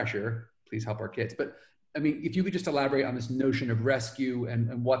 no pressure, please help our kids. But I mean, if you could just elaborate on this notion of rescue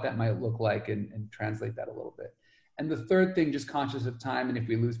and what that might look like and translate that a little bit. And the third thing, just conscious of time, and if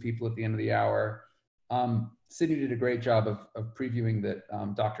we lose people at the end of the hour, Sydney did a great job of previewing that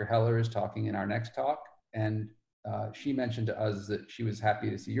Dr. Heller is talking in our next talk. And she mentioned to us that she was happy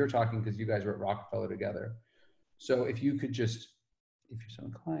to see you're talking because you guys were at Rockefeller together. So if you could just, if you're so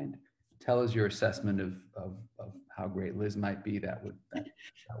inclined, tell us your assessment of how great Liz might be, that would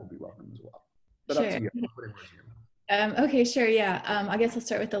be welcome as well. But sure. Up to you. Okay, sure, yeah. I guess I'll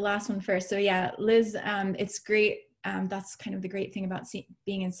start with the last one first. So yeah, Liz, it's great. That's kind of the great thing about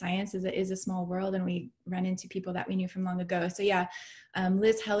being in science, is it is a small world and we run into people that we knew from long ago. So yeah,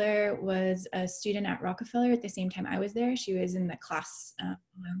 Liz Heller was a student at Rockefeller at the same time I was there. She was in the class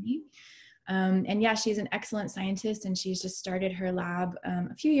below me. And yeah, she's an excellent scientist, and she's just started her lab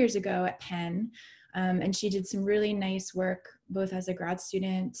a few years ago at Penn. And she did some really nice work, both as a grad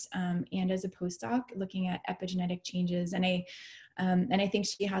student and as a postdoc, looking at epigenetic changes. And I think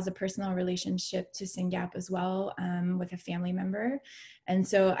she has a personal relationship to SynGAP as well, with a family member. And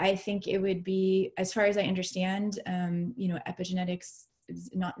so I think it would be, as far as I understand, epigenetics is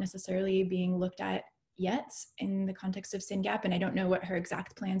not necessarily being looked at yet in the context of SynGAP. And I don't know what her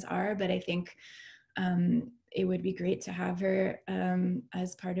exact plans are, but I think it would be great to have her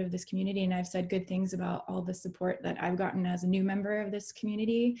as part of this community. And I've said good things about all the support that I've gotten as a new member of this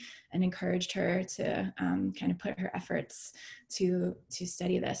community, and encouraged her to kind of put her efforts to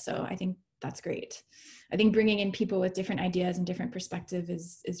study this. So I think that's great. I think bringing in people with different ideas and different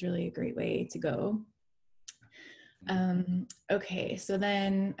perspectives is really a great way to go. Okay, so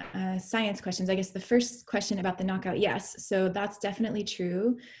then science questions. I guess the first question about the knockout, yes, so that's definitely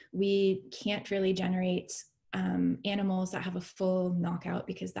true. We can't really generate animals that have a full knockout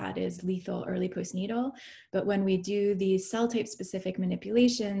because that is lethal early postnatal. But when we do these cell type specific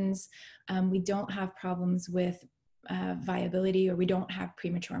manipulations, we don't have problems with viability, or we don't have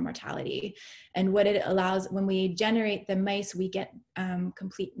premature mortality. And what it allows, when we generate the mice, we get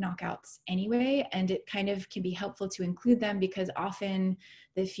complete knockouts anyway, and it kind of can be helpful to include them because often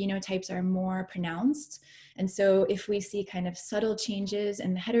the phenotypes are more pronounced. And so if we see kind of subtle changes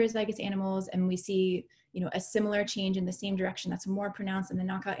in the heterozygous animals, and we see a similar change in the same direction that's more pronounced in the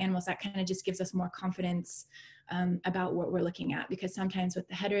knockout animals, that kind of just gives us more confidence about what we're looking at, because sometimes with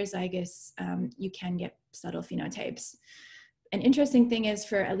the heterozygous, you can get subtle phenotypes. An interesting thing is,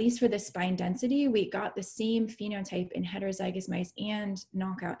 for at least for the spine density, we got the same phenotype in heterozygous mice and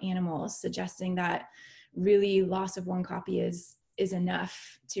knockout animals, suggesting that really loss of one copy is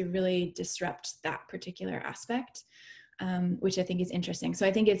enough to really disrupt that particular aspect, which I think is interesting. So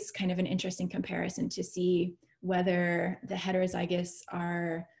I think it's kind of an interesting comparison to see whether the heterozygous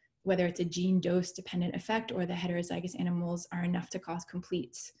are, whether it's a gene dose dependent effect, or the heterozygous animals are enough to cause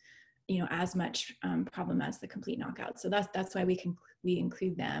complete, as much problem as the complete knockout. So that's why we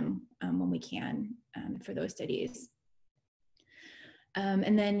include them when we can for those studies.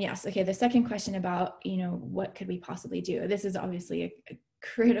 And then yes, okay, the second question about, what could we possibly do? This is obviously a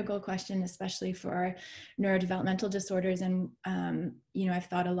critical question, especially for neurodevelopmental disorders. And, I've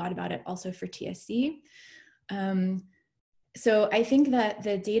thought a lot about it also for TSC. So I think that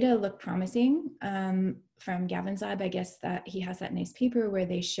the data look promising from Gavin's lab. I guess that he has that nice paper where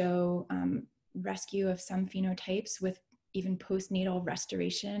they show rescue of some phenotypes with even postnatal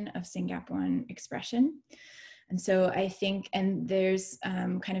restoration of SynGAP1 expression. And so I think, and there's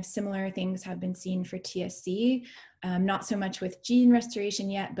kind of similar things have been seen for TSC, not so much with gene restoration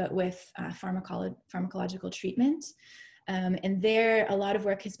yet, but with pharmacological treatment. And there, a lot of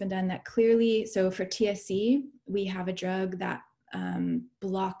work has been done that clearly, so for TSC, we have a drug that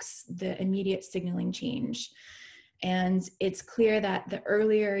blocks the immediate signaling change. And it's clear that the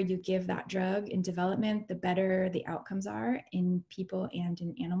earlier you give that drug in development, the better the outcomes are in people and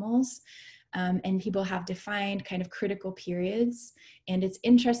in animals. And people have defined kind of critical periods. And it's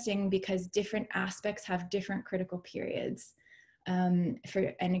interesting because different aspects have different critical periods. And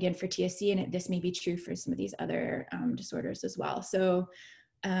again, for TSC, and this may be true for some of these other disorders as well. So,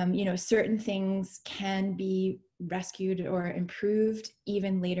 certain things can be rescued or improved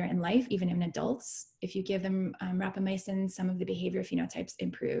even later in life, even in adults. If you give them rapamycin, some of the behavior phenotypes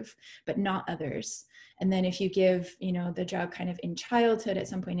improve, but not others. And then if you give, the drug kind of in childhood, at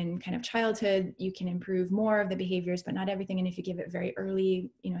some point in kind of childhood, you can improve more of the behaviors, but not everything. And if you give it very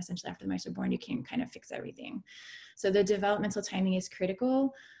early, essentially after the mice are born, you can kind of fix everything. So the developmental timing is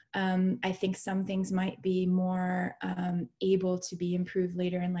critical. I think some things might be more able to be improved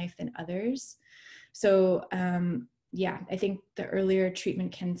later in life than others. So yeah, I think the earlier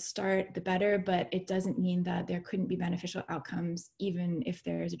treatment can start, the better, but it doesn't mean that there couldn't be beneficial outcomes even if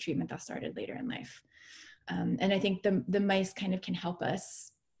there's a treatment that started later in life. And I think the mice kind of can help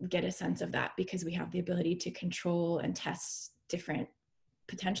us get a sense of that, because we have the ability to control and test different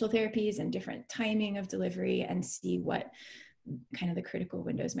potential therapies and different timing of delivery and see what kind of the critical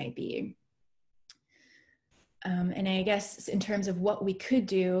windows might be. And I guess in terms of what we could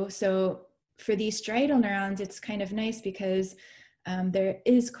do, so for these striatal neurons, it's kind of nice because there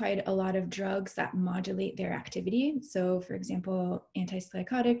is quite a lot of drugs that modulate their activity. So for example,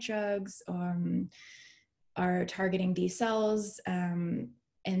 antipsychotic drugs are targeting these cells.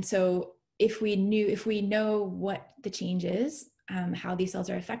 And so if we know what the change is, how these cells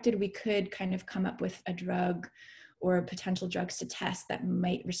are affected, we could kind of come up with a drug or potential drugs to test that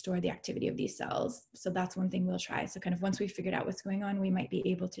might restore the activity of these cells. So that's one thing we'll try. So kind of once we figured out what's going on, we might be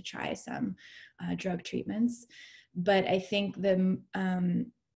able to try some drug treatments. But I think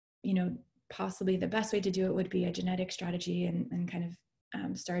possibly the best way to do it would be a genetic strategy and kind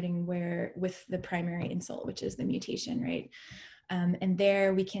of starting with the primary insult, which is the mutation, right? And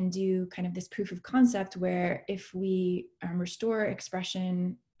there we can do kind of this proof of concept where if we restore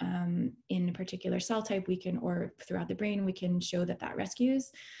expression in a particular cell type, or throughout the brain, we can show that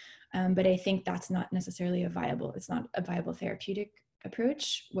rescues. But I think that's not necessarily it's not a viable therapeutic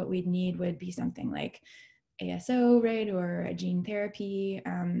approach. What we'd need would be something like ASO, right, or a gene therapy.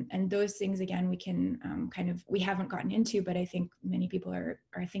 And those things, again, we can we haven't gotten into, but I think many people are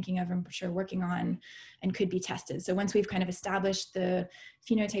thinking of, and for sure working on, and could be tested. So once we've kind of established the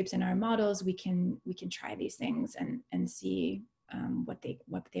phenotypes in our models, we can try these things and see what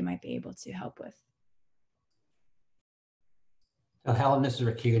they might be able to help with. Helen, this is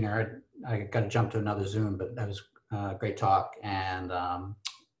Rick Hugener. I got to jump to another Zoom, but that was a great talk and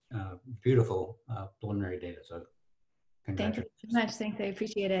beautiful preliminary data. So congratulations. Thank you so much. Thanks. I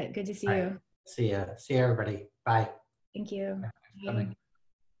appreciate it. Good to see you. See ya. See ya, everybody. Bye. Thank you. Coming.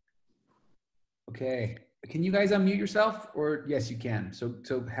 Okay. Can you guys unmute yourself? Or yes, you can. So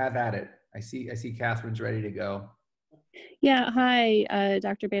have at it. I see Catherine's ready to go. Yeah. Hi,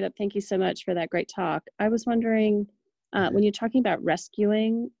 Dr. Bateup. Thank you so much for that great talk. I was wondering, when you're talking about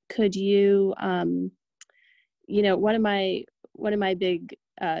rescuing, could you, one of my big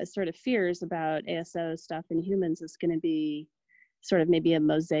sort of fears about ASO stuff in humans is going to be sort of maybe a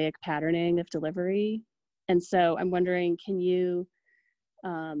mosaic patterning of delivery. And so I'm wondering, can you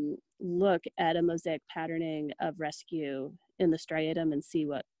look at a mosaic patterning of rescue in the striatum and see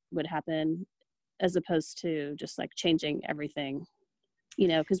what would happen, as opposed to just like changing everything,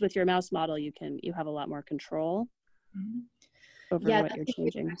 because with your mouse model, you have a lot more control over what you're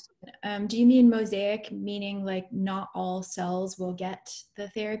changing. Do you mean mosaic, meaning like not all cells will get the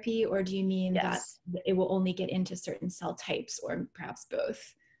therapy, or do you mean that it will only get into certain cell types, or perhaps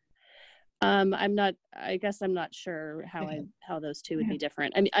both? I guess I'm not sure how those two would be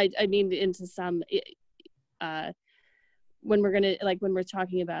different. I mean into some, when we're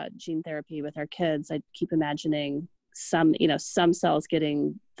talking about gene therapy with our kids, I keep imagining some cells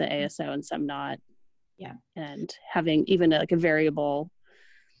getting the ASO and some not. Yeah. And having even like a variable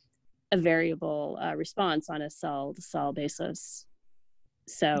response on a cell to cell basis.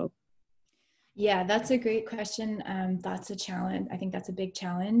 So. Yeah, that's a great question. That's a challenge. I think that's a big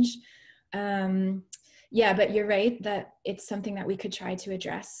challenge. Yeah, but you're right that it's something that we could try to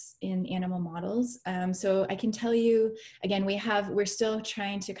address in animal models. So I can tell you, again, we're still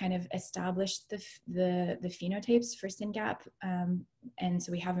trying to kind of establish the phenotypes for SynGAP. And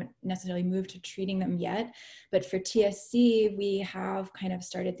so we haven't necessarily moved to treating them yet, but for TSC, we have kind of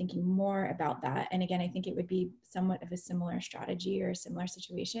started thinking more about that. And again, I think it would be somewhat of a similar strategy or a similar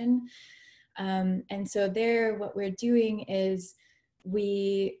situation. And so what we're doing is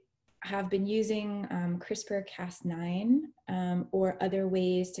we have been using CRISPR-Cas9 or other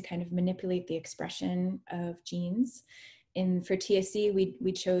ways to kind of manipulate the expression of genes. For TSC,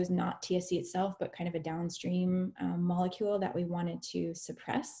 we chose not TSC itself, but kind of a downstream molecule that we wanted to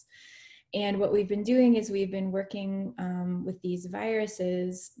suppress. And what we've been doing is we've been working with these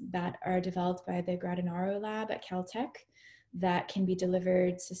viruses that are developed by the Gradinaro lab at Caltech that can be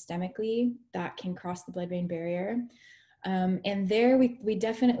delivered systemically, that can cross the blood-brain barrier. And there we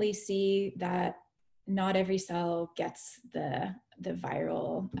definitely see that not every cell gets the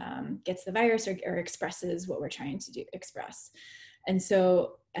virus or expresses what we're trying to express. And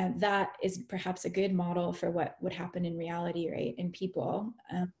so that is perhaps a good model for what would happen in reality, right, in people.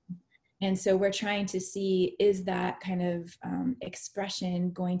 And so we're trying to see, is that kind of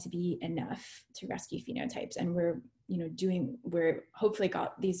expression going to be enough to rescue phenotypes? And we're hopefully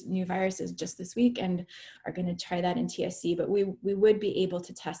got these new viruses just this week and are going to try that in TSC, but we would be able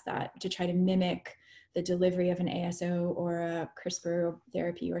to test that to try to mimic the delivery of an ASO or a CRISPR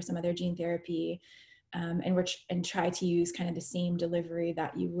therapy or some other gene therapy, and try to use kind of the same delivery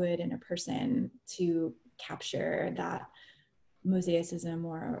that you would in a person to capture that mosaicism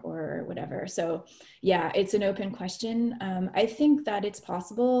or whatever. So yeah, it's an open question. I think that it's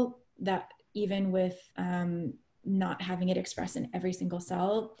possible that even with not having it expressed in every single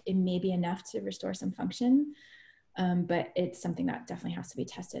cell, it may be enough to restore some function, but it's something that definitely has to be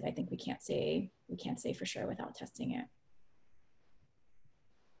tested. I think we can't say for sure without testing it.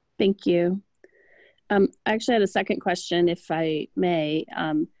 Thank you. I actually had a second question, if I may.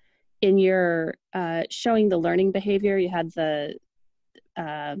 In your showing the learning behavior, you had the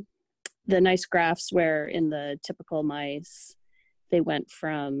nice graphs where in the typical mice, they went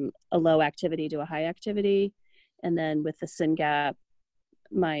from a low activity to a high activity. And then with the SynGAP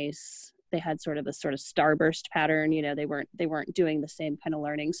mice, they had sort of starburst pattern. They weren't doing the same kind of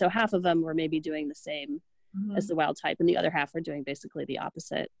learning. So half of them were maybe doing the same as the wild type, and the other half were doing basically the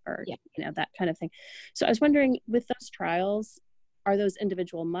opposite, or that kind of thing. So I was wondering, with those trials, are those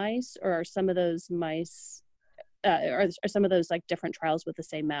individual mice, or are some of those mice, are some of those like different trials with the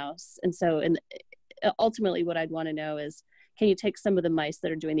same mouse? And so, ultimately, what I'd want to know is, can you take some of the mice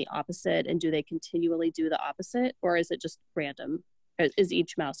that are doing the opposite, and do they continually do the opposite, or is it just random? Is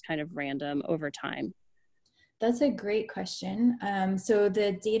each mouse kind of random over time? That's a great question. So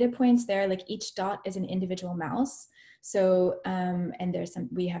the data points there, like each dot is an individual mouse. So, and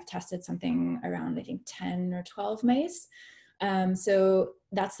we have tested something around, I think 10 or 12 mice. So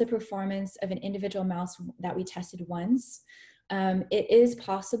that's the performance of an individual mouse that we tested once. It is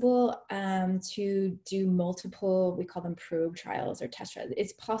possible to do multiple, we call them probe trials or test trials.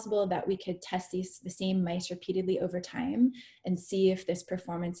 It's possible that we could test the same mice repeatedly over time and see if this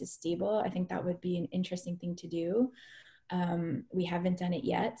performance is stable. I think that would be an interesting thing to do. We haven't done it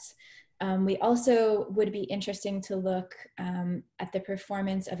yet. We also would be interesting to look at the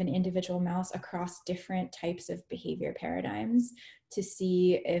performance of an individual mouse across different types of behavior paradigms to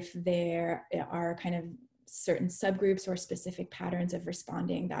see if there are kind of certain subgroups or specific patterns of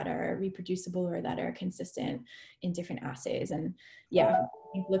responding that are reproducible or that are consistent in different assays. And yeah,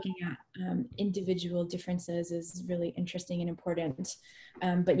 I think looking at individual differences is really interesting and important.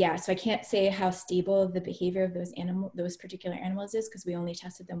 But yeah, so I can't say how stable the behavior of those particular animals is because we only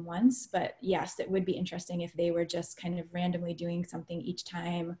tested them once. But yes, it would be interesting if they were just kind of randomly doing something each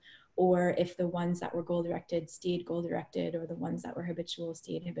time, or if the ones that were goal-directed stayed goal-directed, or the ones that were habitual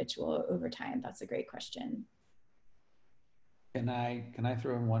stayed habitual over time. That's a great question. Can I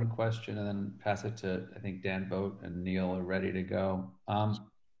throw in one question and then pass it to, I think Dan Boat and Neil are ready to go. I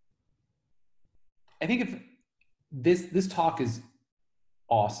think if this talk is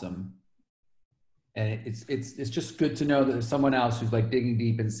awesome, and it's just good to know that there's someone else who's like digging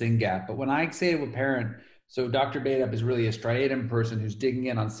deep in SynGAP. But when I say to a parent, so Dr. Bateup is really a striatum person who's digging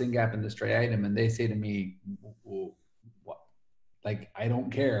in on SynGAP and the striatum, and they say to me, what? Like, I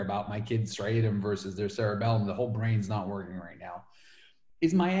don't care about my kid's striatum versus their cerebellum. The whole brain's not working right now.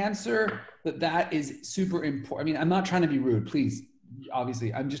 Is my answer that is super important? I mean, I'm not trying to be rude, please.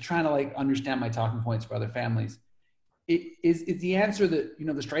 Obviously, I'm just trying to like understand my talking points for other families. Is the answer that, you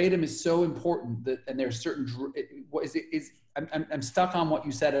know, the striatum is so important that, and there's certain, I'm stuck on what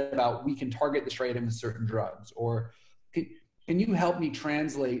you said about we can target the striatum with certain drugs, or can you help me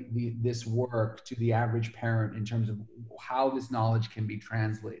translate this work to the average parent in terms of how this knowledge can be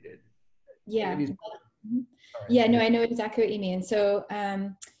translated? Yeah. Yeah, no, I know exactly what you mean. So,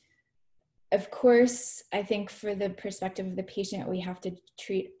 of course, I think for the perspective of the patient, we have to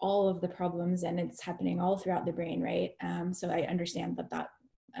treat all of the problems, and it's happening all throughout the brain, right? So I understand that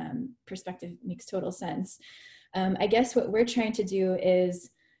perspective makes total sense. I guess what we're trying to do is,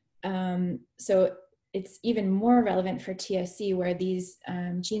 so it's even more relevant for TSC, where these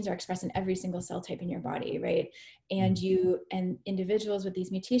genes are expressed in every single cell type in your body, right? And individuals with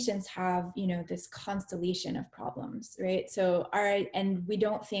these mutations have, you know, this constellation of problems, right? So and we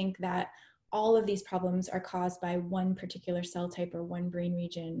don't think that all of these problems are caused by one particular cell type or one brain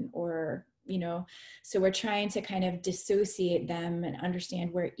region, or, you know, so we're trying to kind of dissociate them and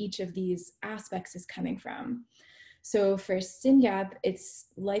understand where each of these aspects is coming from. So for SynGAP, it's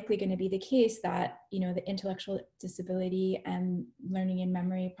likely going to be the case that, you know, the intellectual disability and learning and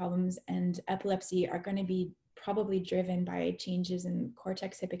memory problems and epilepsy are going to be probably driven by changes in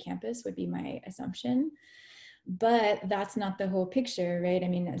cortex hippocampus, would be my assumption. But that's not the whole picture, right? I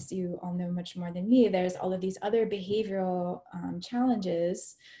mean, as you all know much more than me, there's all of these other behavioral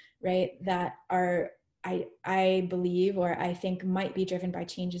challenges, right, that are, I believe, or I think might be driven by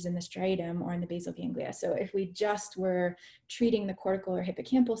changes in the striatum or in the basal ganglia. So if we just were treating the cortical or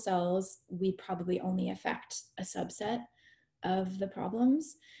hippocampal cells, we probably only affect a subset of the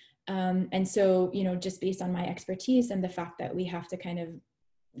problems. And so, you know, just based on my expertise and the fact that we have to kind of,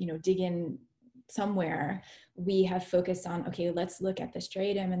 you know, dig in somewhere, we have focused on, okay, let's look at the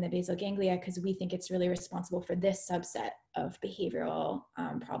striatum and the basal ganglia, because we think it's really responsible for this subset of behavioral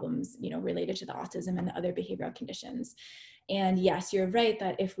problems, you know, related to the autism and the other behavioral conditions. And yes, you're right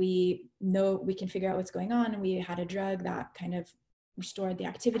that if we know, we can figure out what's going on, and we had a drug that kind of restored the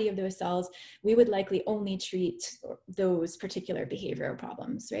activity of those cells, we would likely only treat those particular behavioral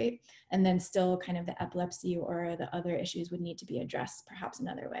problems, right? And then still kind of the epilepsy or the other issues would need to be addressed perhaps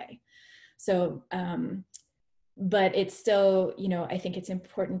another way. So, but it's still, you know, I think it's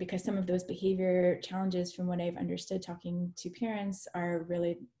important because some of those behavior challenges, from what I've understood talking to parents, are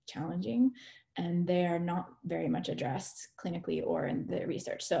really challenging, and they are not very much addressed clinically or in the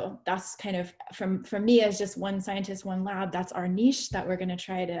research. So that's kind of, from me as just one scientist, one lab, that's our niche that we're going to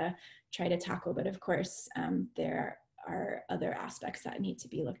try to tackle. But of course, there are other aspects that need to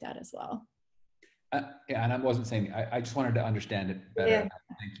be looked at as well. Yeah, and I wasn't saying, I just wanted to understand it better. Yeah.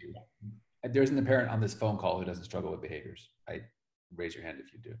 Thank you. There isn't a parent on this phone call who doesn't struggle with behaviors. Raise your hand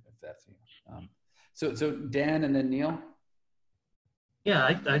if you do, if that's you. So Dan and then Neil. Yeah,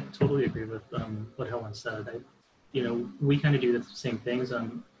 I totally agree with what Helen said. You know, we kind of do the same things.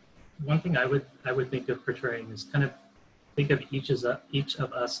 One thing I would think of portraying is kind of think of each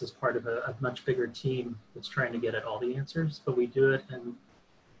of us as part of a much bigger team that's trying to get at all the answers, but we do it, and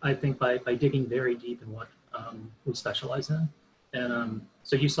I think by digging very deep in what we specialize in. And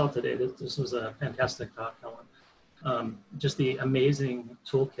so you saw today, this was a fantastic talk, Helen. just the amazing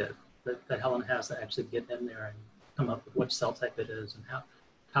toolkit that Helen has to actually get in there and come up with what cell type it is and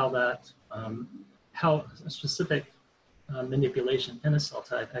how a specific manipulation in a cell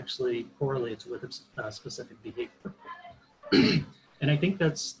type actually correlates with its specific behavior. And I think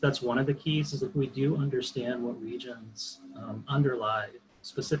that's one of the keys, is if we do understand what regions underlie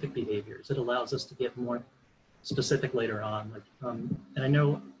specific behaviors, it allows us to get more specific later on. Like, and I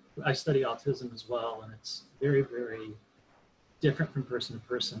know I study autism as well, and it's very, very different from person to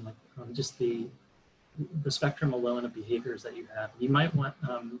person. Like just the spectrum alone of behaviors that you have. You might want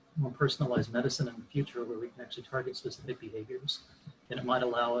more personalized medicine in the future where we can actually target specific behaviors, and it might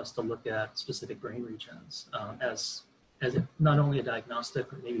allow us to look at specific brain regions as not only a diagnostic,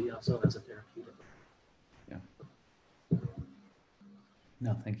 but maybe also as a therapeutic. Yeah.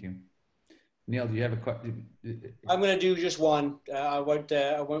 No, thank you. Neil, do you have a question? I'm going to do just one. I won't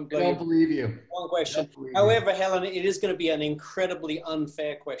blow I don't believe you. One question. However, Helen, it is going to be an incredibly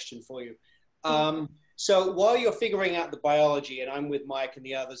unfair question for you. So while you're figuring out the biology, and I'm with Mike and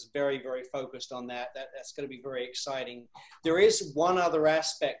the others very, very focused on that's going to be very exciting. There is one other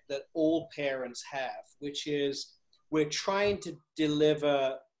aspect that all parents have, which is we're trying to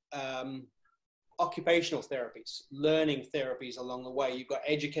deliver occupational therapies, learning therapies along the way. You've got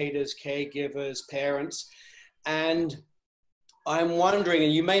educators, caregivers, parents, and I'm wondering,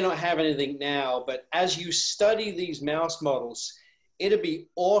 and you may not have anything now, but as you study these mouse models, it'd be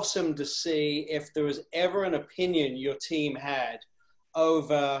awesome to see if there was ever an opinion your team had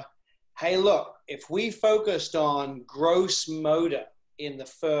over, hey, look, if we focused on gross motor in the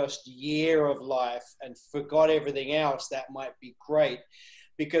first year of life and forgot everything else, that might be great.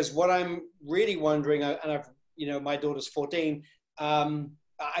 Because what I'm really wondering, and I've, my daughter's 14,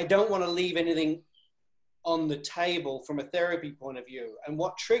 I don't want to leave anything on the table from a therapy point of view. And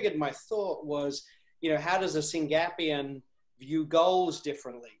what triggered my thought was, how does a SynGAPian view goals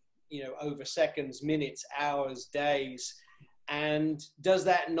differently, over seconds, minutes, hours, days? And does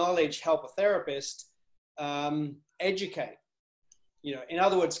that knowledge help a therapist educate? In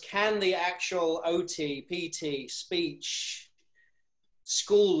other words, can the actual OT, PT, speech,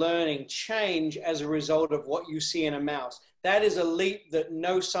 school learning change as a result of what you see in a mouse? That is a leap that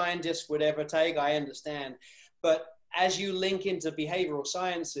no scientist would ever take, I understand. But as you link into behavioral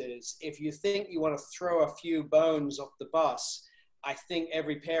sciences, if you think you want to throw a few bones off the bus, I think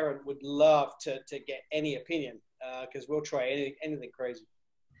every parent would love to get any opinion, because we'll try anything crazy.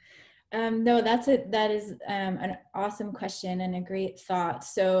 No, that is an awesome question and a great thought.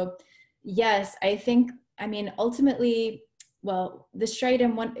 So yes, I think, ultimately, well, the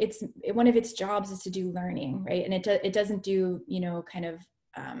striatum, one of its jobs is to do learning, right? And it doesn't do, kind of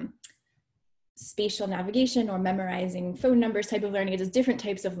spatial navigation or memorizing phone numbers type of learning. It does different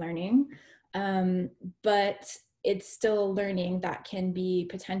types of learning, but it's still learning that can be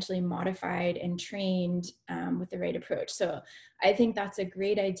potentially modified and trained with the right approach. So I think that's a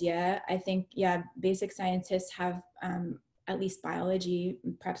great idea. I think, yeah, basic scientists have, at least biology,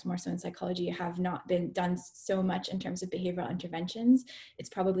 perhaps more so in psychology, have not been done so much in terms of behavioral interventions. It's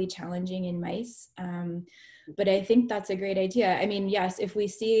probably challenging in mice, but I think that's a great idea. Yes,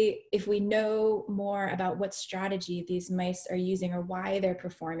 if we know more about what strategy these mice are using or why they're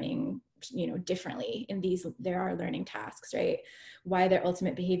performing, differently in there are learning tasks, right? Why their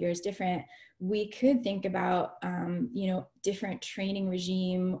ultimate behavior is different. We could think about, different training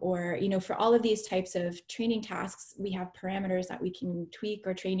regime, or, for all of these types of training tasks, we have parameters that we can tweak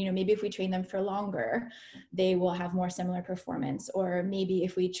or train. Maybe if we train them for longer, they will have more similar performance. Or maybe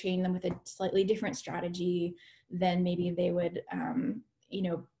if we train them with a slightly different strategy, then maybe they would,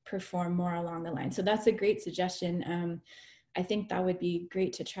 perform more along the line. So that's a great suggestion. I think that would be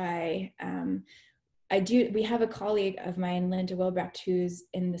great to try. We have a colleague of mine, Linda Wilbrecht, who's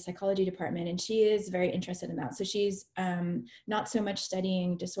in the psychology department, and she is very interested in that. So she's not so much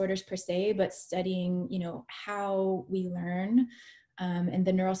studying disorders per se, but studying, how we learn and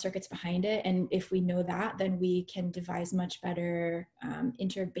the neural circuits behind it. And if we know that, then we can devise much better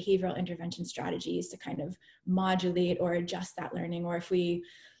behavioral intervention strategies to kind of modulate or adjust that learning. Or if we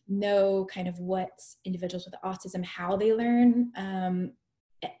know kind of what individuals with autism, how they learn, and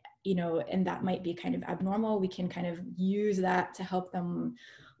that might be kind of abnormal, we can kind of use that to help them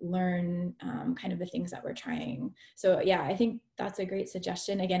learn kind of the things that we're trying. So yeah, I think that's a great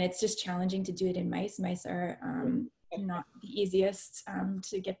suggestion. Again, it's just challenging to do it in mice. Mice are not the easiest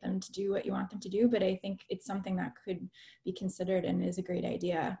to get them to do what you want them to do, but I think it's something that could be considered and is a great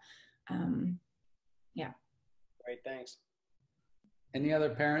idea. Yeah. Great, thanks. Any other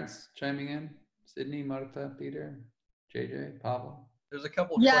parents chiming in? Sydney, Marta, Peter, JJ, Pavel? There's a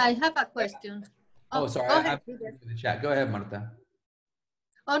couple. Yeah, I have a question. Oh, sorry, I'm in the chat. Go ahead, Marta.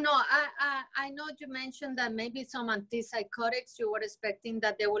 Oh no, I know you mentioned that maybe some antipsychotics, you were expecting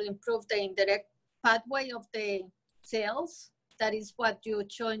that they will improve the indirect pathway of the cells. That is what you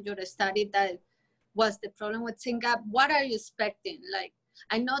showed in your study that was the problem with SynGAP. What are you expecting? Like,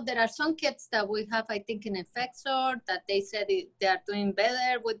 I know there are some kids that we have, I think, in Effexor that they said they are doing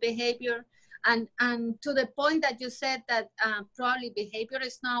better with behavior. And to the point that you said that probably behavior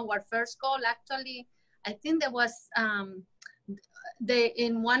is not our first goal. Actually, I think there was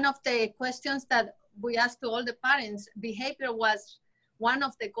in one of the questions that we asked to all the parents, behavior was one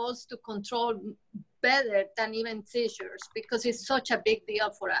of the goals to control better than even seizures, because it's such a big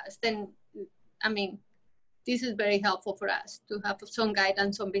deal for us. Then, I mean, this is very helpful for us to have some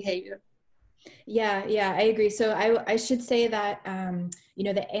guidance on behavior. Yeah, I agree. So I should say that, you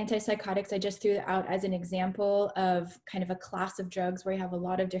know, the antipsychotics, I just threw out as an example of kind of a class of drugs where you have a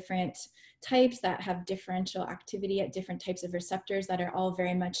lot of different types that have differential activity at different types of receptors that are all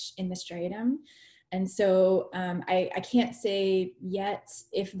very much in the striatum. And so I can't say yet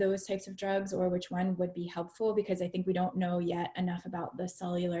if those types of drugs or which one would be helpful, because I think we don't know yet enough about the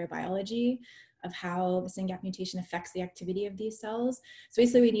cellular biology of how the SynGAP mutation affects the activity of these cells. So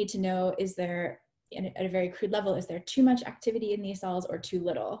basically we need to know, is there, at a very crude level, is there too much activity in these cells or too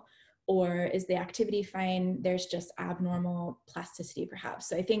little? Or is the activity fine, there's just abnormal plasticity perhaps?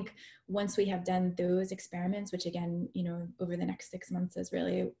 So I think once we have done those experiments, which again, you know, over the next 6 months is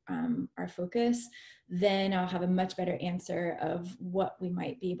really our focus, then I'll have a much better answer of what we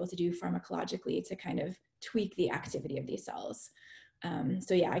might be able to do pharmacologically to kind of tweak the activity of these cells.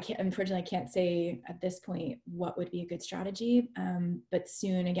 So yeah, unfortunately, I can't say at this point what would be a good strategy, but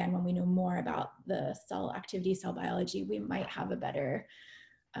soon, again, when we know more about the cell activity, cell biology, we might have a better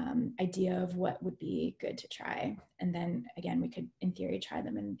idea of what would be good to try. And then again, we could, in theory, try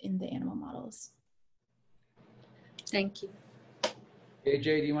them in the animal models. Thank you. AJ,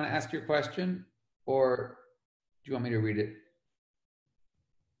 do you want to ask your question, or do you want me to read it?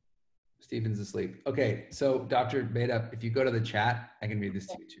 Stephen's asleep. Okay, so Dr. Bateup, if you go to the chat, I can read this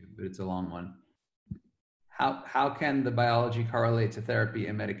to you too, but it's a long one. How can the biology correlate to therapy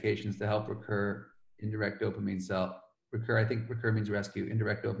and medications to help recur indirect dopamine cell? Recur, I think recur means rescue,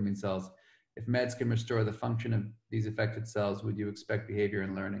 indirect dopamine cells. If meds can restore the function of these affected cells, would you expect behavior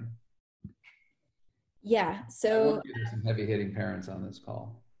and learning? Yeah, so there's some heavy hitting parents on this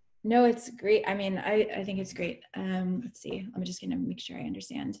call. No, it's great. I mean, I think it's great. Let's see, I'm just gonna make sure I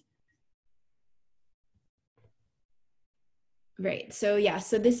understand. Right, so yeah,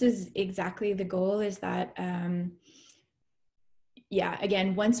 so this is exactly the goal, is that, yeah,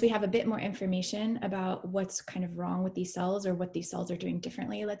 again, once we have a bit more information about what's kind of wrong with these cells or what these cells are doing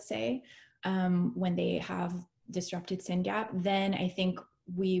differently, let's say, when they have disrupted SynGAP, then I think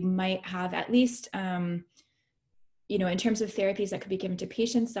we might have at least, you know, in terms of therapies that could be given to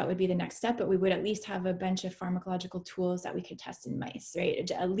patients, that would be the next step, but we would at least have a bunch of pharmacological tools that we could test in mice,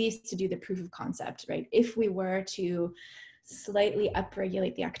 right? At least to do the proof of concept, right? If we were to slightly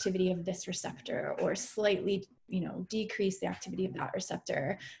upregulate the activity of this receptor or slightly, you know, decrease the activity of that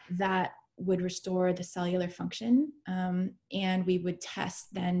receptor, that would restore the cellular function. And we would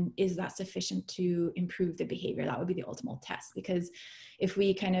test then, is that sufficient to improve the behavior? That would be the ultimate test, because if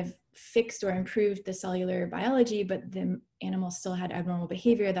we kind of fixed or improved the cellular biology, but the animal still had abnormal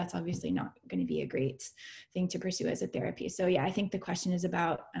behavior, that's obviously not going to be a great thing to pursue as a therapy. So yeah, I think the question is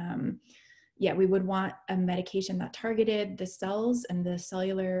about, yeah, we would want a medication that targeted the cells and the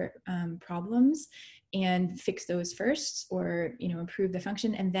cellular problems and fix those first, or, you know, improve the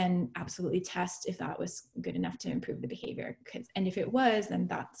function, and then absolutely test if that was good enough to improve the behavior. And if it was, then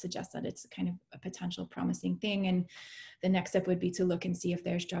that suggests that it's kind of a potential promising thing. And the next step would be to look and see if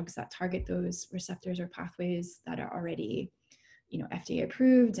there's drugs that target those receptors or pathways that are already, you know, FDA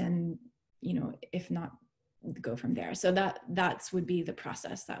approved, and, you know, if not, go from there. So that's would be the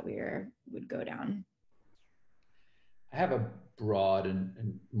process that would go down. I have a broad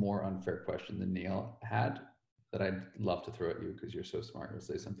and more unfair question than Neil had that I'd love to throw at you because you're so smart. You'll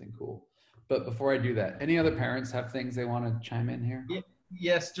say something cool. But before I do that, any other parents have things they want to chime in here?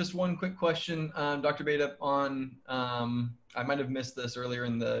 Yes, just one quick question, Dr. Bateup, on I might have missed this earlier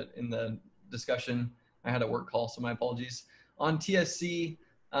in the discussion. I had a work call, so my apologies. On TSC,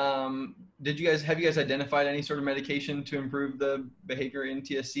 have you guys identified any sort of medication to improve the behavior in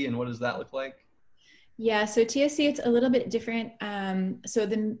TSC, and what does that look like? Yeah, so TSC, it's a little bit different. So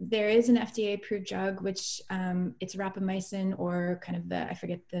then there is an FDA approved drug, which it's rapamycin, or kind of I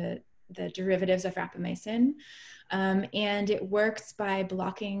forget the derivatives of rapamycin. And it works by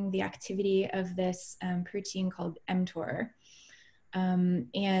blocking the activity of this protein called mTOR.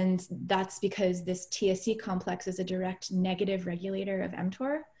 And that's because this TSC complex is a direct negative regulator of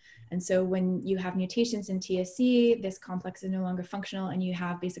mTOR. And so when you have mutations in TSC, this complex is no longer functional, and you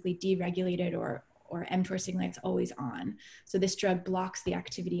have basically deregulated or mTOR signaling that's always on. So this drug blocks the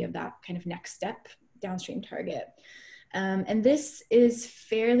activity of that kind of next step downstream target. And this is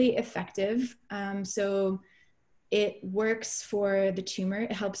fairly effective. So it works for the tumor.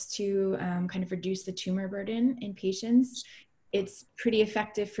 It helps to kind of reduce the tumor burden in patients. It's pretty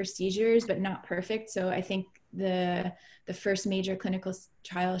effective for seizures, but not perfect. So I think the first major clinical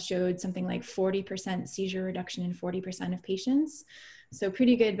trial showed something like 40% seizure reduction in 40% of patients. So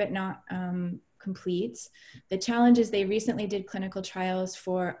pretty good, but not complete. The challenge is they recently did clinical trials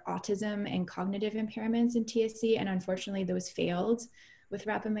for autism and cognitive impairments in TSC, and unfortunately those failed with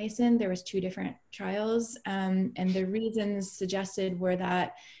rapamycin. There was 2 different trials, and the reasons suggested were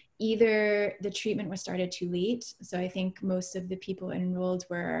that either the treatment was started too late. So I think most of the people enrolled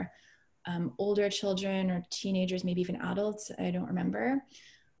were older children or teenagers, maybe even adults. I don't remember.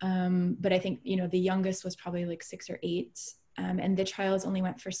 But I think, you know, the youngest was probably like 6 or 8. And the trials only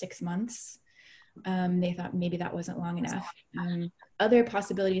went for 6 months. They thought maybe that wasn't long enough. Other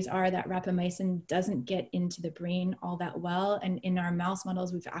possibilities are that rapamycin doesn't get into the brain all that well. And in our mouse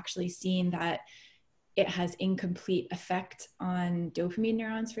models, we've actually seen that it has incomplete effect on dopamine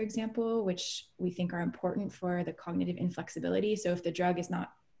neurons, for example, which we think are important for the cognitive inflexibility. So if the drug is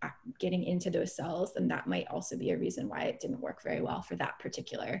not getting into those cells, then that might also be a reason why it didn't work very well for that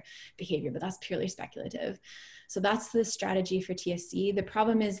particular behavior, but that's purely speculative. So that's the strategy for TSC. The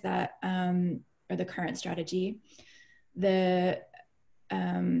problem is that, or the current strategy, for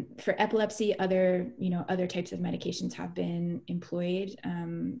epilepsy, other types of medications have been employed.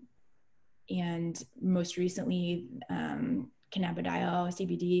 And most recently, cannabidiol,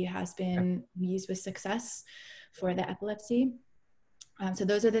 CBD, has been used with success for the epilepsy. So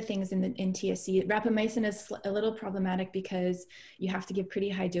those are the things in TSC. Rapamycin is a little problematic because you have to give pretty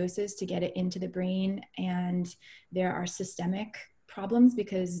high doses to get it into the brain, and there are systemic problems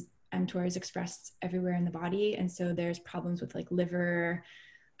because mTOR is expressed everywhere in the body, and so there's problems with like liver,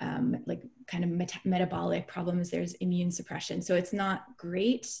 like kind of metabolic problems. There's immune suppression. So it's not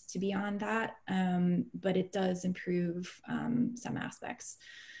great to be on that, but it does improve some aspects.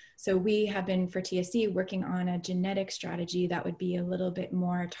 So we have been, for TSC, working on a genetic strategy that would be a little bit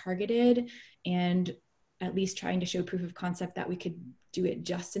more targeted, and at least trying to show proof of concept that we could do it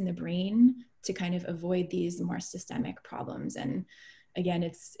just in the brain to kind of avoid these more systemic problems. And again,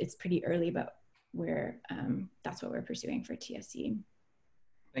 it's pretty early, but that's what we're pursuing for TSC.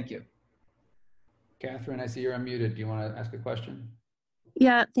 Thank you. Catherine, I see you're unmuted. Do you want to ask a question?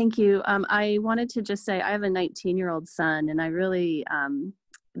 Yeah, thank you. I wanted to just say I have a 19-year-old son, and I really,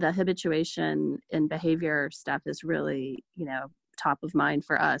 the habituation and behavior stuff is really, you know, top of mind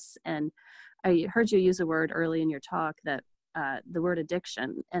for us. And I heard you use a word early in your talk, that the word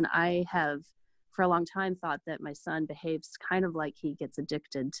addiction. And I have, for a long time, thought that my son behaves kind of like he gets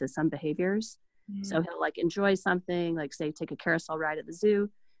addicted to some behaviors. Mm-hmm. So he'll like enjoy something, like say take a carousel ride at the zoo.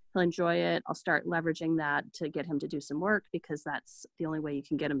 He'll enjoy it. I'll start leveraging that to get him to do some work, because that's the only way you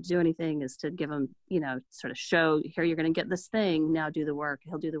can get him to do anything, is to give him, you know, sort of show, here, you're going to get this thing, now do the work.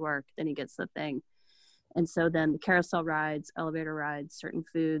 He'll do the work, then he gets the thing. And so then the carousel rides, elevator rides, certain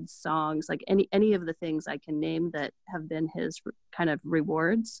foods, songs, like any of the things I can name that have been his kind of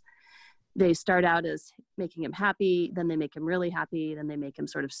rewards, they start out as making him happy, then they make him really happy, then they make him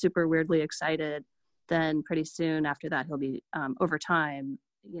sort of super weirdly excited. Then pretty soon after that, he'll be, over time,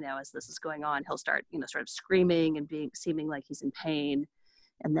 you know, as this is going on, he'll start, you know, sort of screaming and seeming like he's in pain.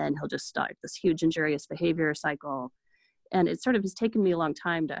 And then he'll just start this huge injurious behavior cycle. And it sort of has taken me a long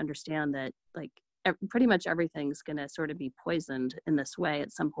time to understand that, like, pretty much everything's going to sort of be poisoned in this way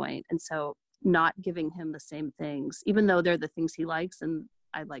at some point. And so not giving him the same things, even though they're the things he likes, and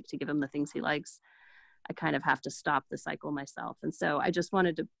I'd like to give him the things he likes, I kind of have to stop the cycle myself. And so I just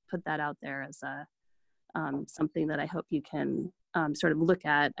wanted to put that out there as a something that I hope you can sort of look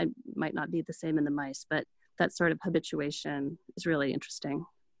at. I might not be the same in the mice, but that sort of habituation is really interesting.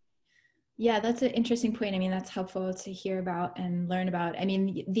 Yeah, that's an interesting point. I mean, that's helpful to hear about and learn about. I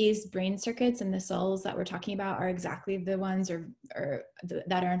mean, these brain circuits and the cells that we're talking about are exactly the ones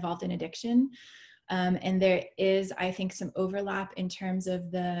that are involved in addiction. And there is, I think, some overlap in terms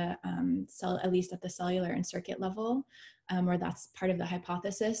of the cell, at least at the cellular and circuit level, or that's part of the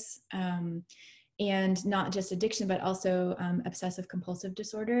hypothesis. And not just addiction, but also obsessive compulsive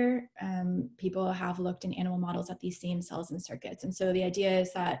disorder. People have looked in animal models at these same cells and circuits. And so the idea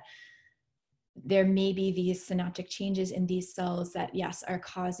is that there may be these synaptic changes in these cells that, yes, are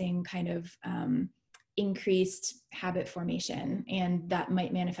causing kind of increased habit formation, and that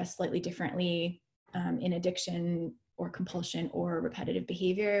might manifest slightly differently in addiction or compulsion or repetitive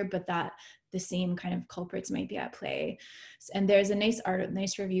behavior, but that the same kind of culprits might be at play. And there's a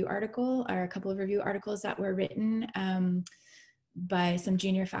nice review article, or a couple of review articles that were written by some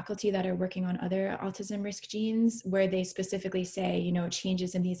junior faculty that are working on other autism risk genes, where they specifically say, you know,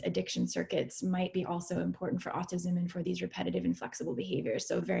 changes in these addiction circuits might be also important for autism and for these repetitive and flexible behaviors.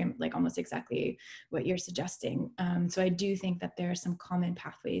 So very, like, almost exactly what you're suggesting. So I do think that there are some common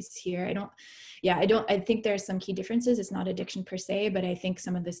pathways here. I think there are some key differences. It's not addiction per se, but I think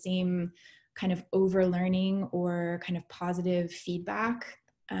some of the same kind of overlearning or kind of positive feedback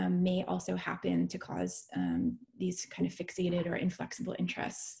may also happen to cause these kind of fixated or inflexible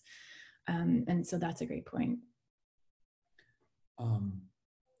interests. And so that's a great point.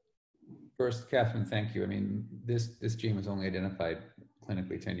 First, Catherine, thank you. I mean, this gene was only identified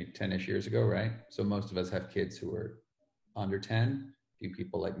clinically 10-ish years ago, right? So most of us have kids who are under 10. A few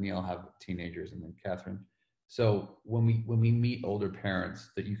people like Neil have teenagers, and then Catherine. So when we meet older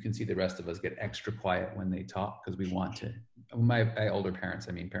parents, that you can see the rest of us get extra quiet when they talk, because we want to. By older parents,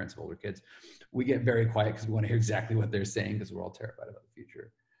 I mean parents of older kids. We get very quiet because we want to hear exactly what they're saying, because we're all terrified about the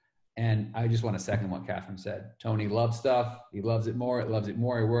future. And I just want to second what Catherine said. Tony loves stuff. He loves it more.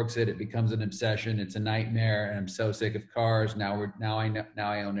 He works it. It becomes an obsession. It's a nightmare. And I'm so sick of cars. Now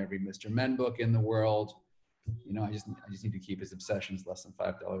I own every Mr. Men book in the world. You know, I just need to keep his obsessions less than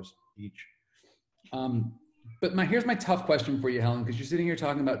 $5 each. But here's my tough question for you, Helen, because you're sitting here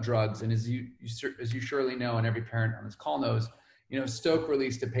talking about drugs, and as you surely know, and every parent on this call knows, you know, Stoke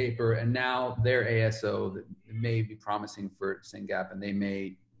released a paper, and now their ASO that may be promising for SynGAP, and they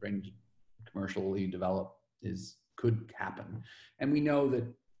may bring to commercially develop, could happen. And we know that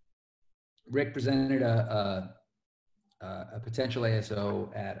Rick presented a potential ASO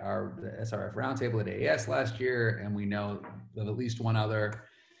at the SRF roundtable at AES last year, and we know of at least one other.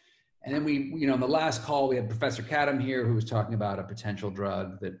 And then in the last call, we had Professor Kadam here, who was talking about a potential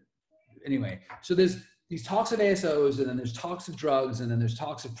drug that, anyway, so there's these talks of ASOs, and then there's talks of drugs, and then there's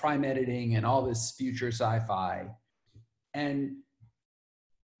talks of prime editing and all this future sci-fi. And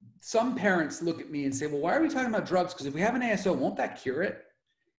some parents look at me and say, well, why are we talking about drugs? Because if we have an ASO, won't that cure it?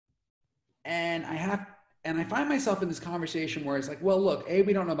 And I find myself in this conversation where it's like, well, look, A,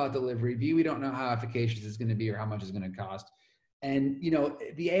 we don't know about delivery. B, we don't know how efficacious it's going to be or how much it's going to cost. And, you know,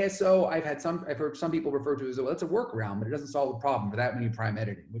 the ASO, I've heard some people refer to as, well, it's a workaround, but it doesn't solve the problem for that many prime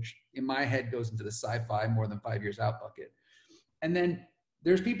editing, which in my head goes into the sci-fi more than 5 years out bucket. And then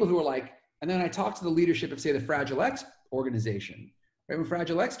there's people who are like, and then I talked to the leadership of, say, the Fragile X organization. Right? When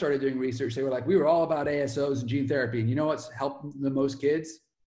Fragile X started doing research, they were like, we were all about ASOs and gene therapy. And you know what's helped the most kids?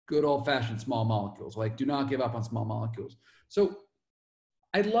 Good old-fashioned small molecules. Like, do not give up on small molecules. So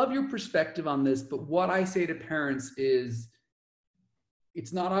I love your perspective on this, but what I say to parents is,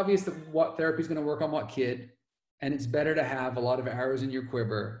 it's not obvious that what therapy is going to work on what kid, and it's better to have a lot of arrows in your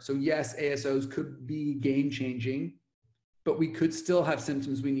quiver. So yes, ASOs could be game-changing, but we could still have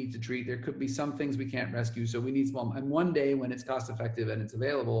symptoms we need to treat. There could be some things we can't rescue, so we need small. And one day when it's cost-effective and it's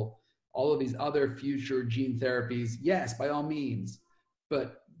available, all of these other future gene therapies, yes, by all means,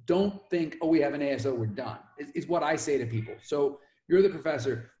 but don't think, oh, we have an ASO, we're done, is what I say to people. So you're the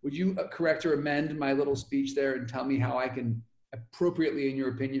professor. Would you correct or amend my little speech there and tell me how I can appropriately, in your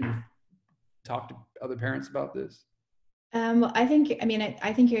opinion, talk to other parents about this? Well, I think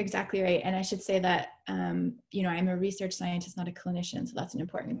you're exactly right. And I should say that, you know, I'm a research scientist, not a clinician, so that's an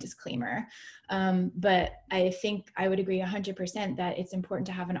important disclaimer. But I think I would agree 100% that it's important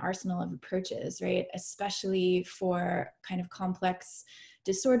to have an arsenal of approaches, right? Especially for kind of complex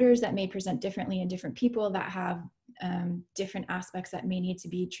disorders that may present differently in different people, that have different aspects that may need to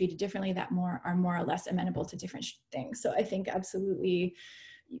be treated differently, that are more or less amenable to different things. So I think absolutely,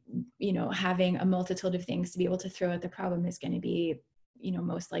 you know, having a multitude of things to be able to throw at the problem is going to be, you know,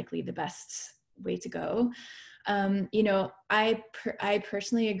 most likely the best way to go. You know, I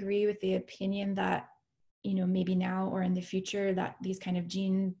personally agree with the opinion that, you know, maybe now or in the future that these kind of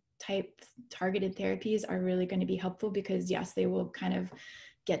gene type targeted therapies are really going to be helpful, because yes, they will kind of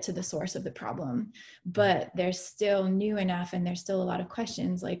get to the source of the problem, but they're still new enough, and there's still a lot of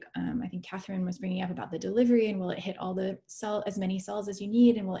questions, like I think Catherine was bringing up about the delivery, and will it hit all the as many cells as you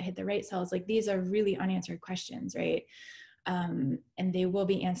need, and will it hit the right cells? Like, these are really unanswered questions, right? And they will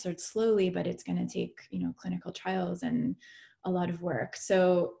be answered slowly, but it's going to take, you know, clinical trials and a lot of work.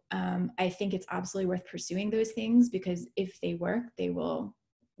 So I think it's absolutely worth pursuing those things, because if they work,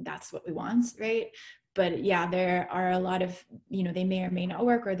 that's what we want, right? But yeah, there are a lot of, you know, they may or may not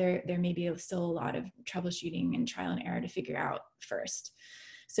work, or there may be still a lot of troubleshooting and trial and error to figure out first.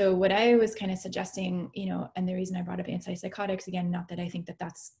 So what I was kind of suggesting, you know, and the reason I brought up antipsychotics, again, not that I think that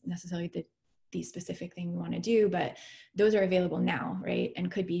that's necessarily the specific thing we want to do, but those are available now, right? And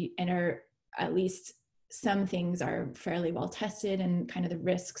could be, and are at least some things are fairly well tested and kind of the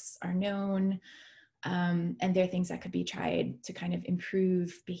risks are known. And there are things that could be tried to kind of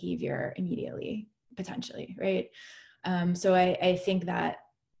improve behavior immediately, potentially, right? So I think that,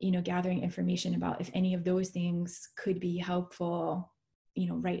 you know, gathering information about if any of those things could be helpful, you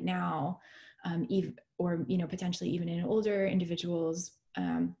know, right now, or, you know, potentially even in older individuals,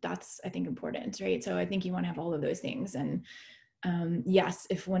 that's, I think, important, right? So I think you want to have all of those things. And yes,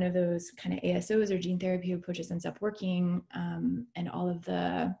 if one of those kind of ASOs or gene therapy approaches ends up working, and all of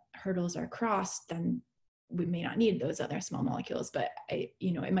the hurdles are crossed, then we may not need those other small molecules, but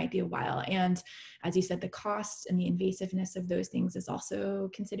you know, it might be a while. And as you said, the cost and the invasiveness of those things is also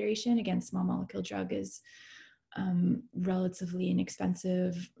consideration. Again, small molecule drug is relatively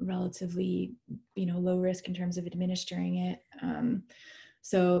inexpensive, relatively, you know, low risk in terms of administering it.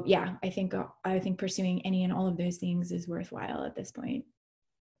 So yeah, I think pursuing any and all of those things is worthwhile at this point.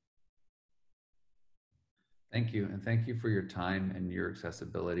 Thank you. And thank you for your time and your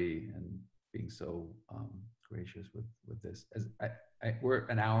accessibility and being so gracious with this. As we're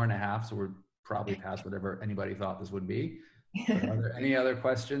an hour and a half, so we're probably past whatever anybody thought this would be. But are there any other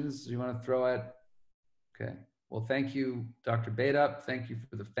questions you want to throw at? Okay. Well, thank you, Dr. Bateup. Thank you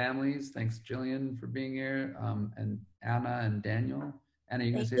for the families. Thanks, Jillian, for being here, and Anna and Daniel. Anna,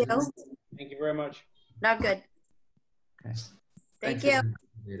 you going to say something? Thank you very much. No, good. Okay. Thank Thanks, you.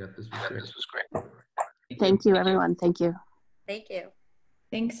 Bateup. This was great. Thank you, everyone. Thank you. Thank you.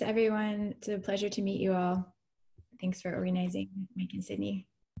 Thanks, everyone. It's a pleasure to meet you all. Thanks for organizing Mike and Sydney.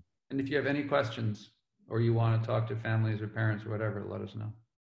 And if you have any questions or you want to talk to families or parents or whatever, let us know.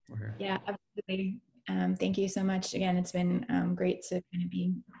 We're here. Yeah, absolutely. Thank you so much. Again, it's been great to kind of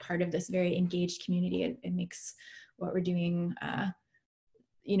be part of this very engaged community. It makes what we're doing,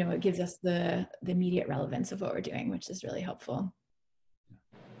 you know, it gives us the immediate relevance of what we're doing, which is really helpful.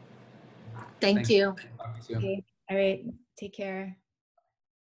 Thank you. Okay. All right. Take care.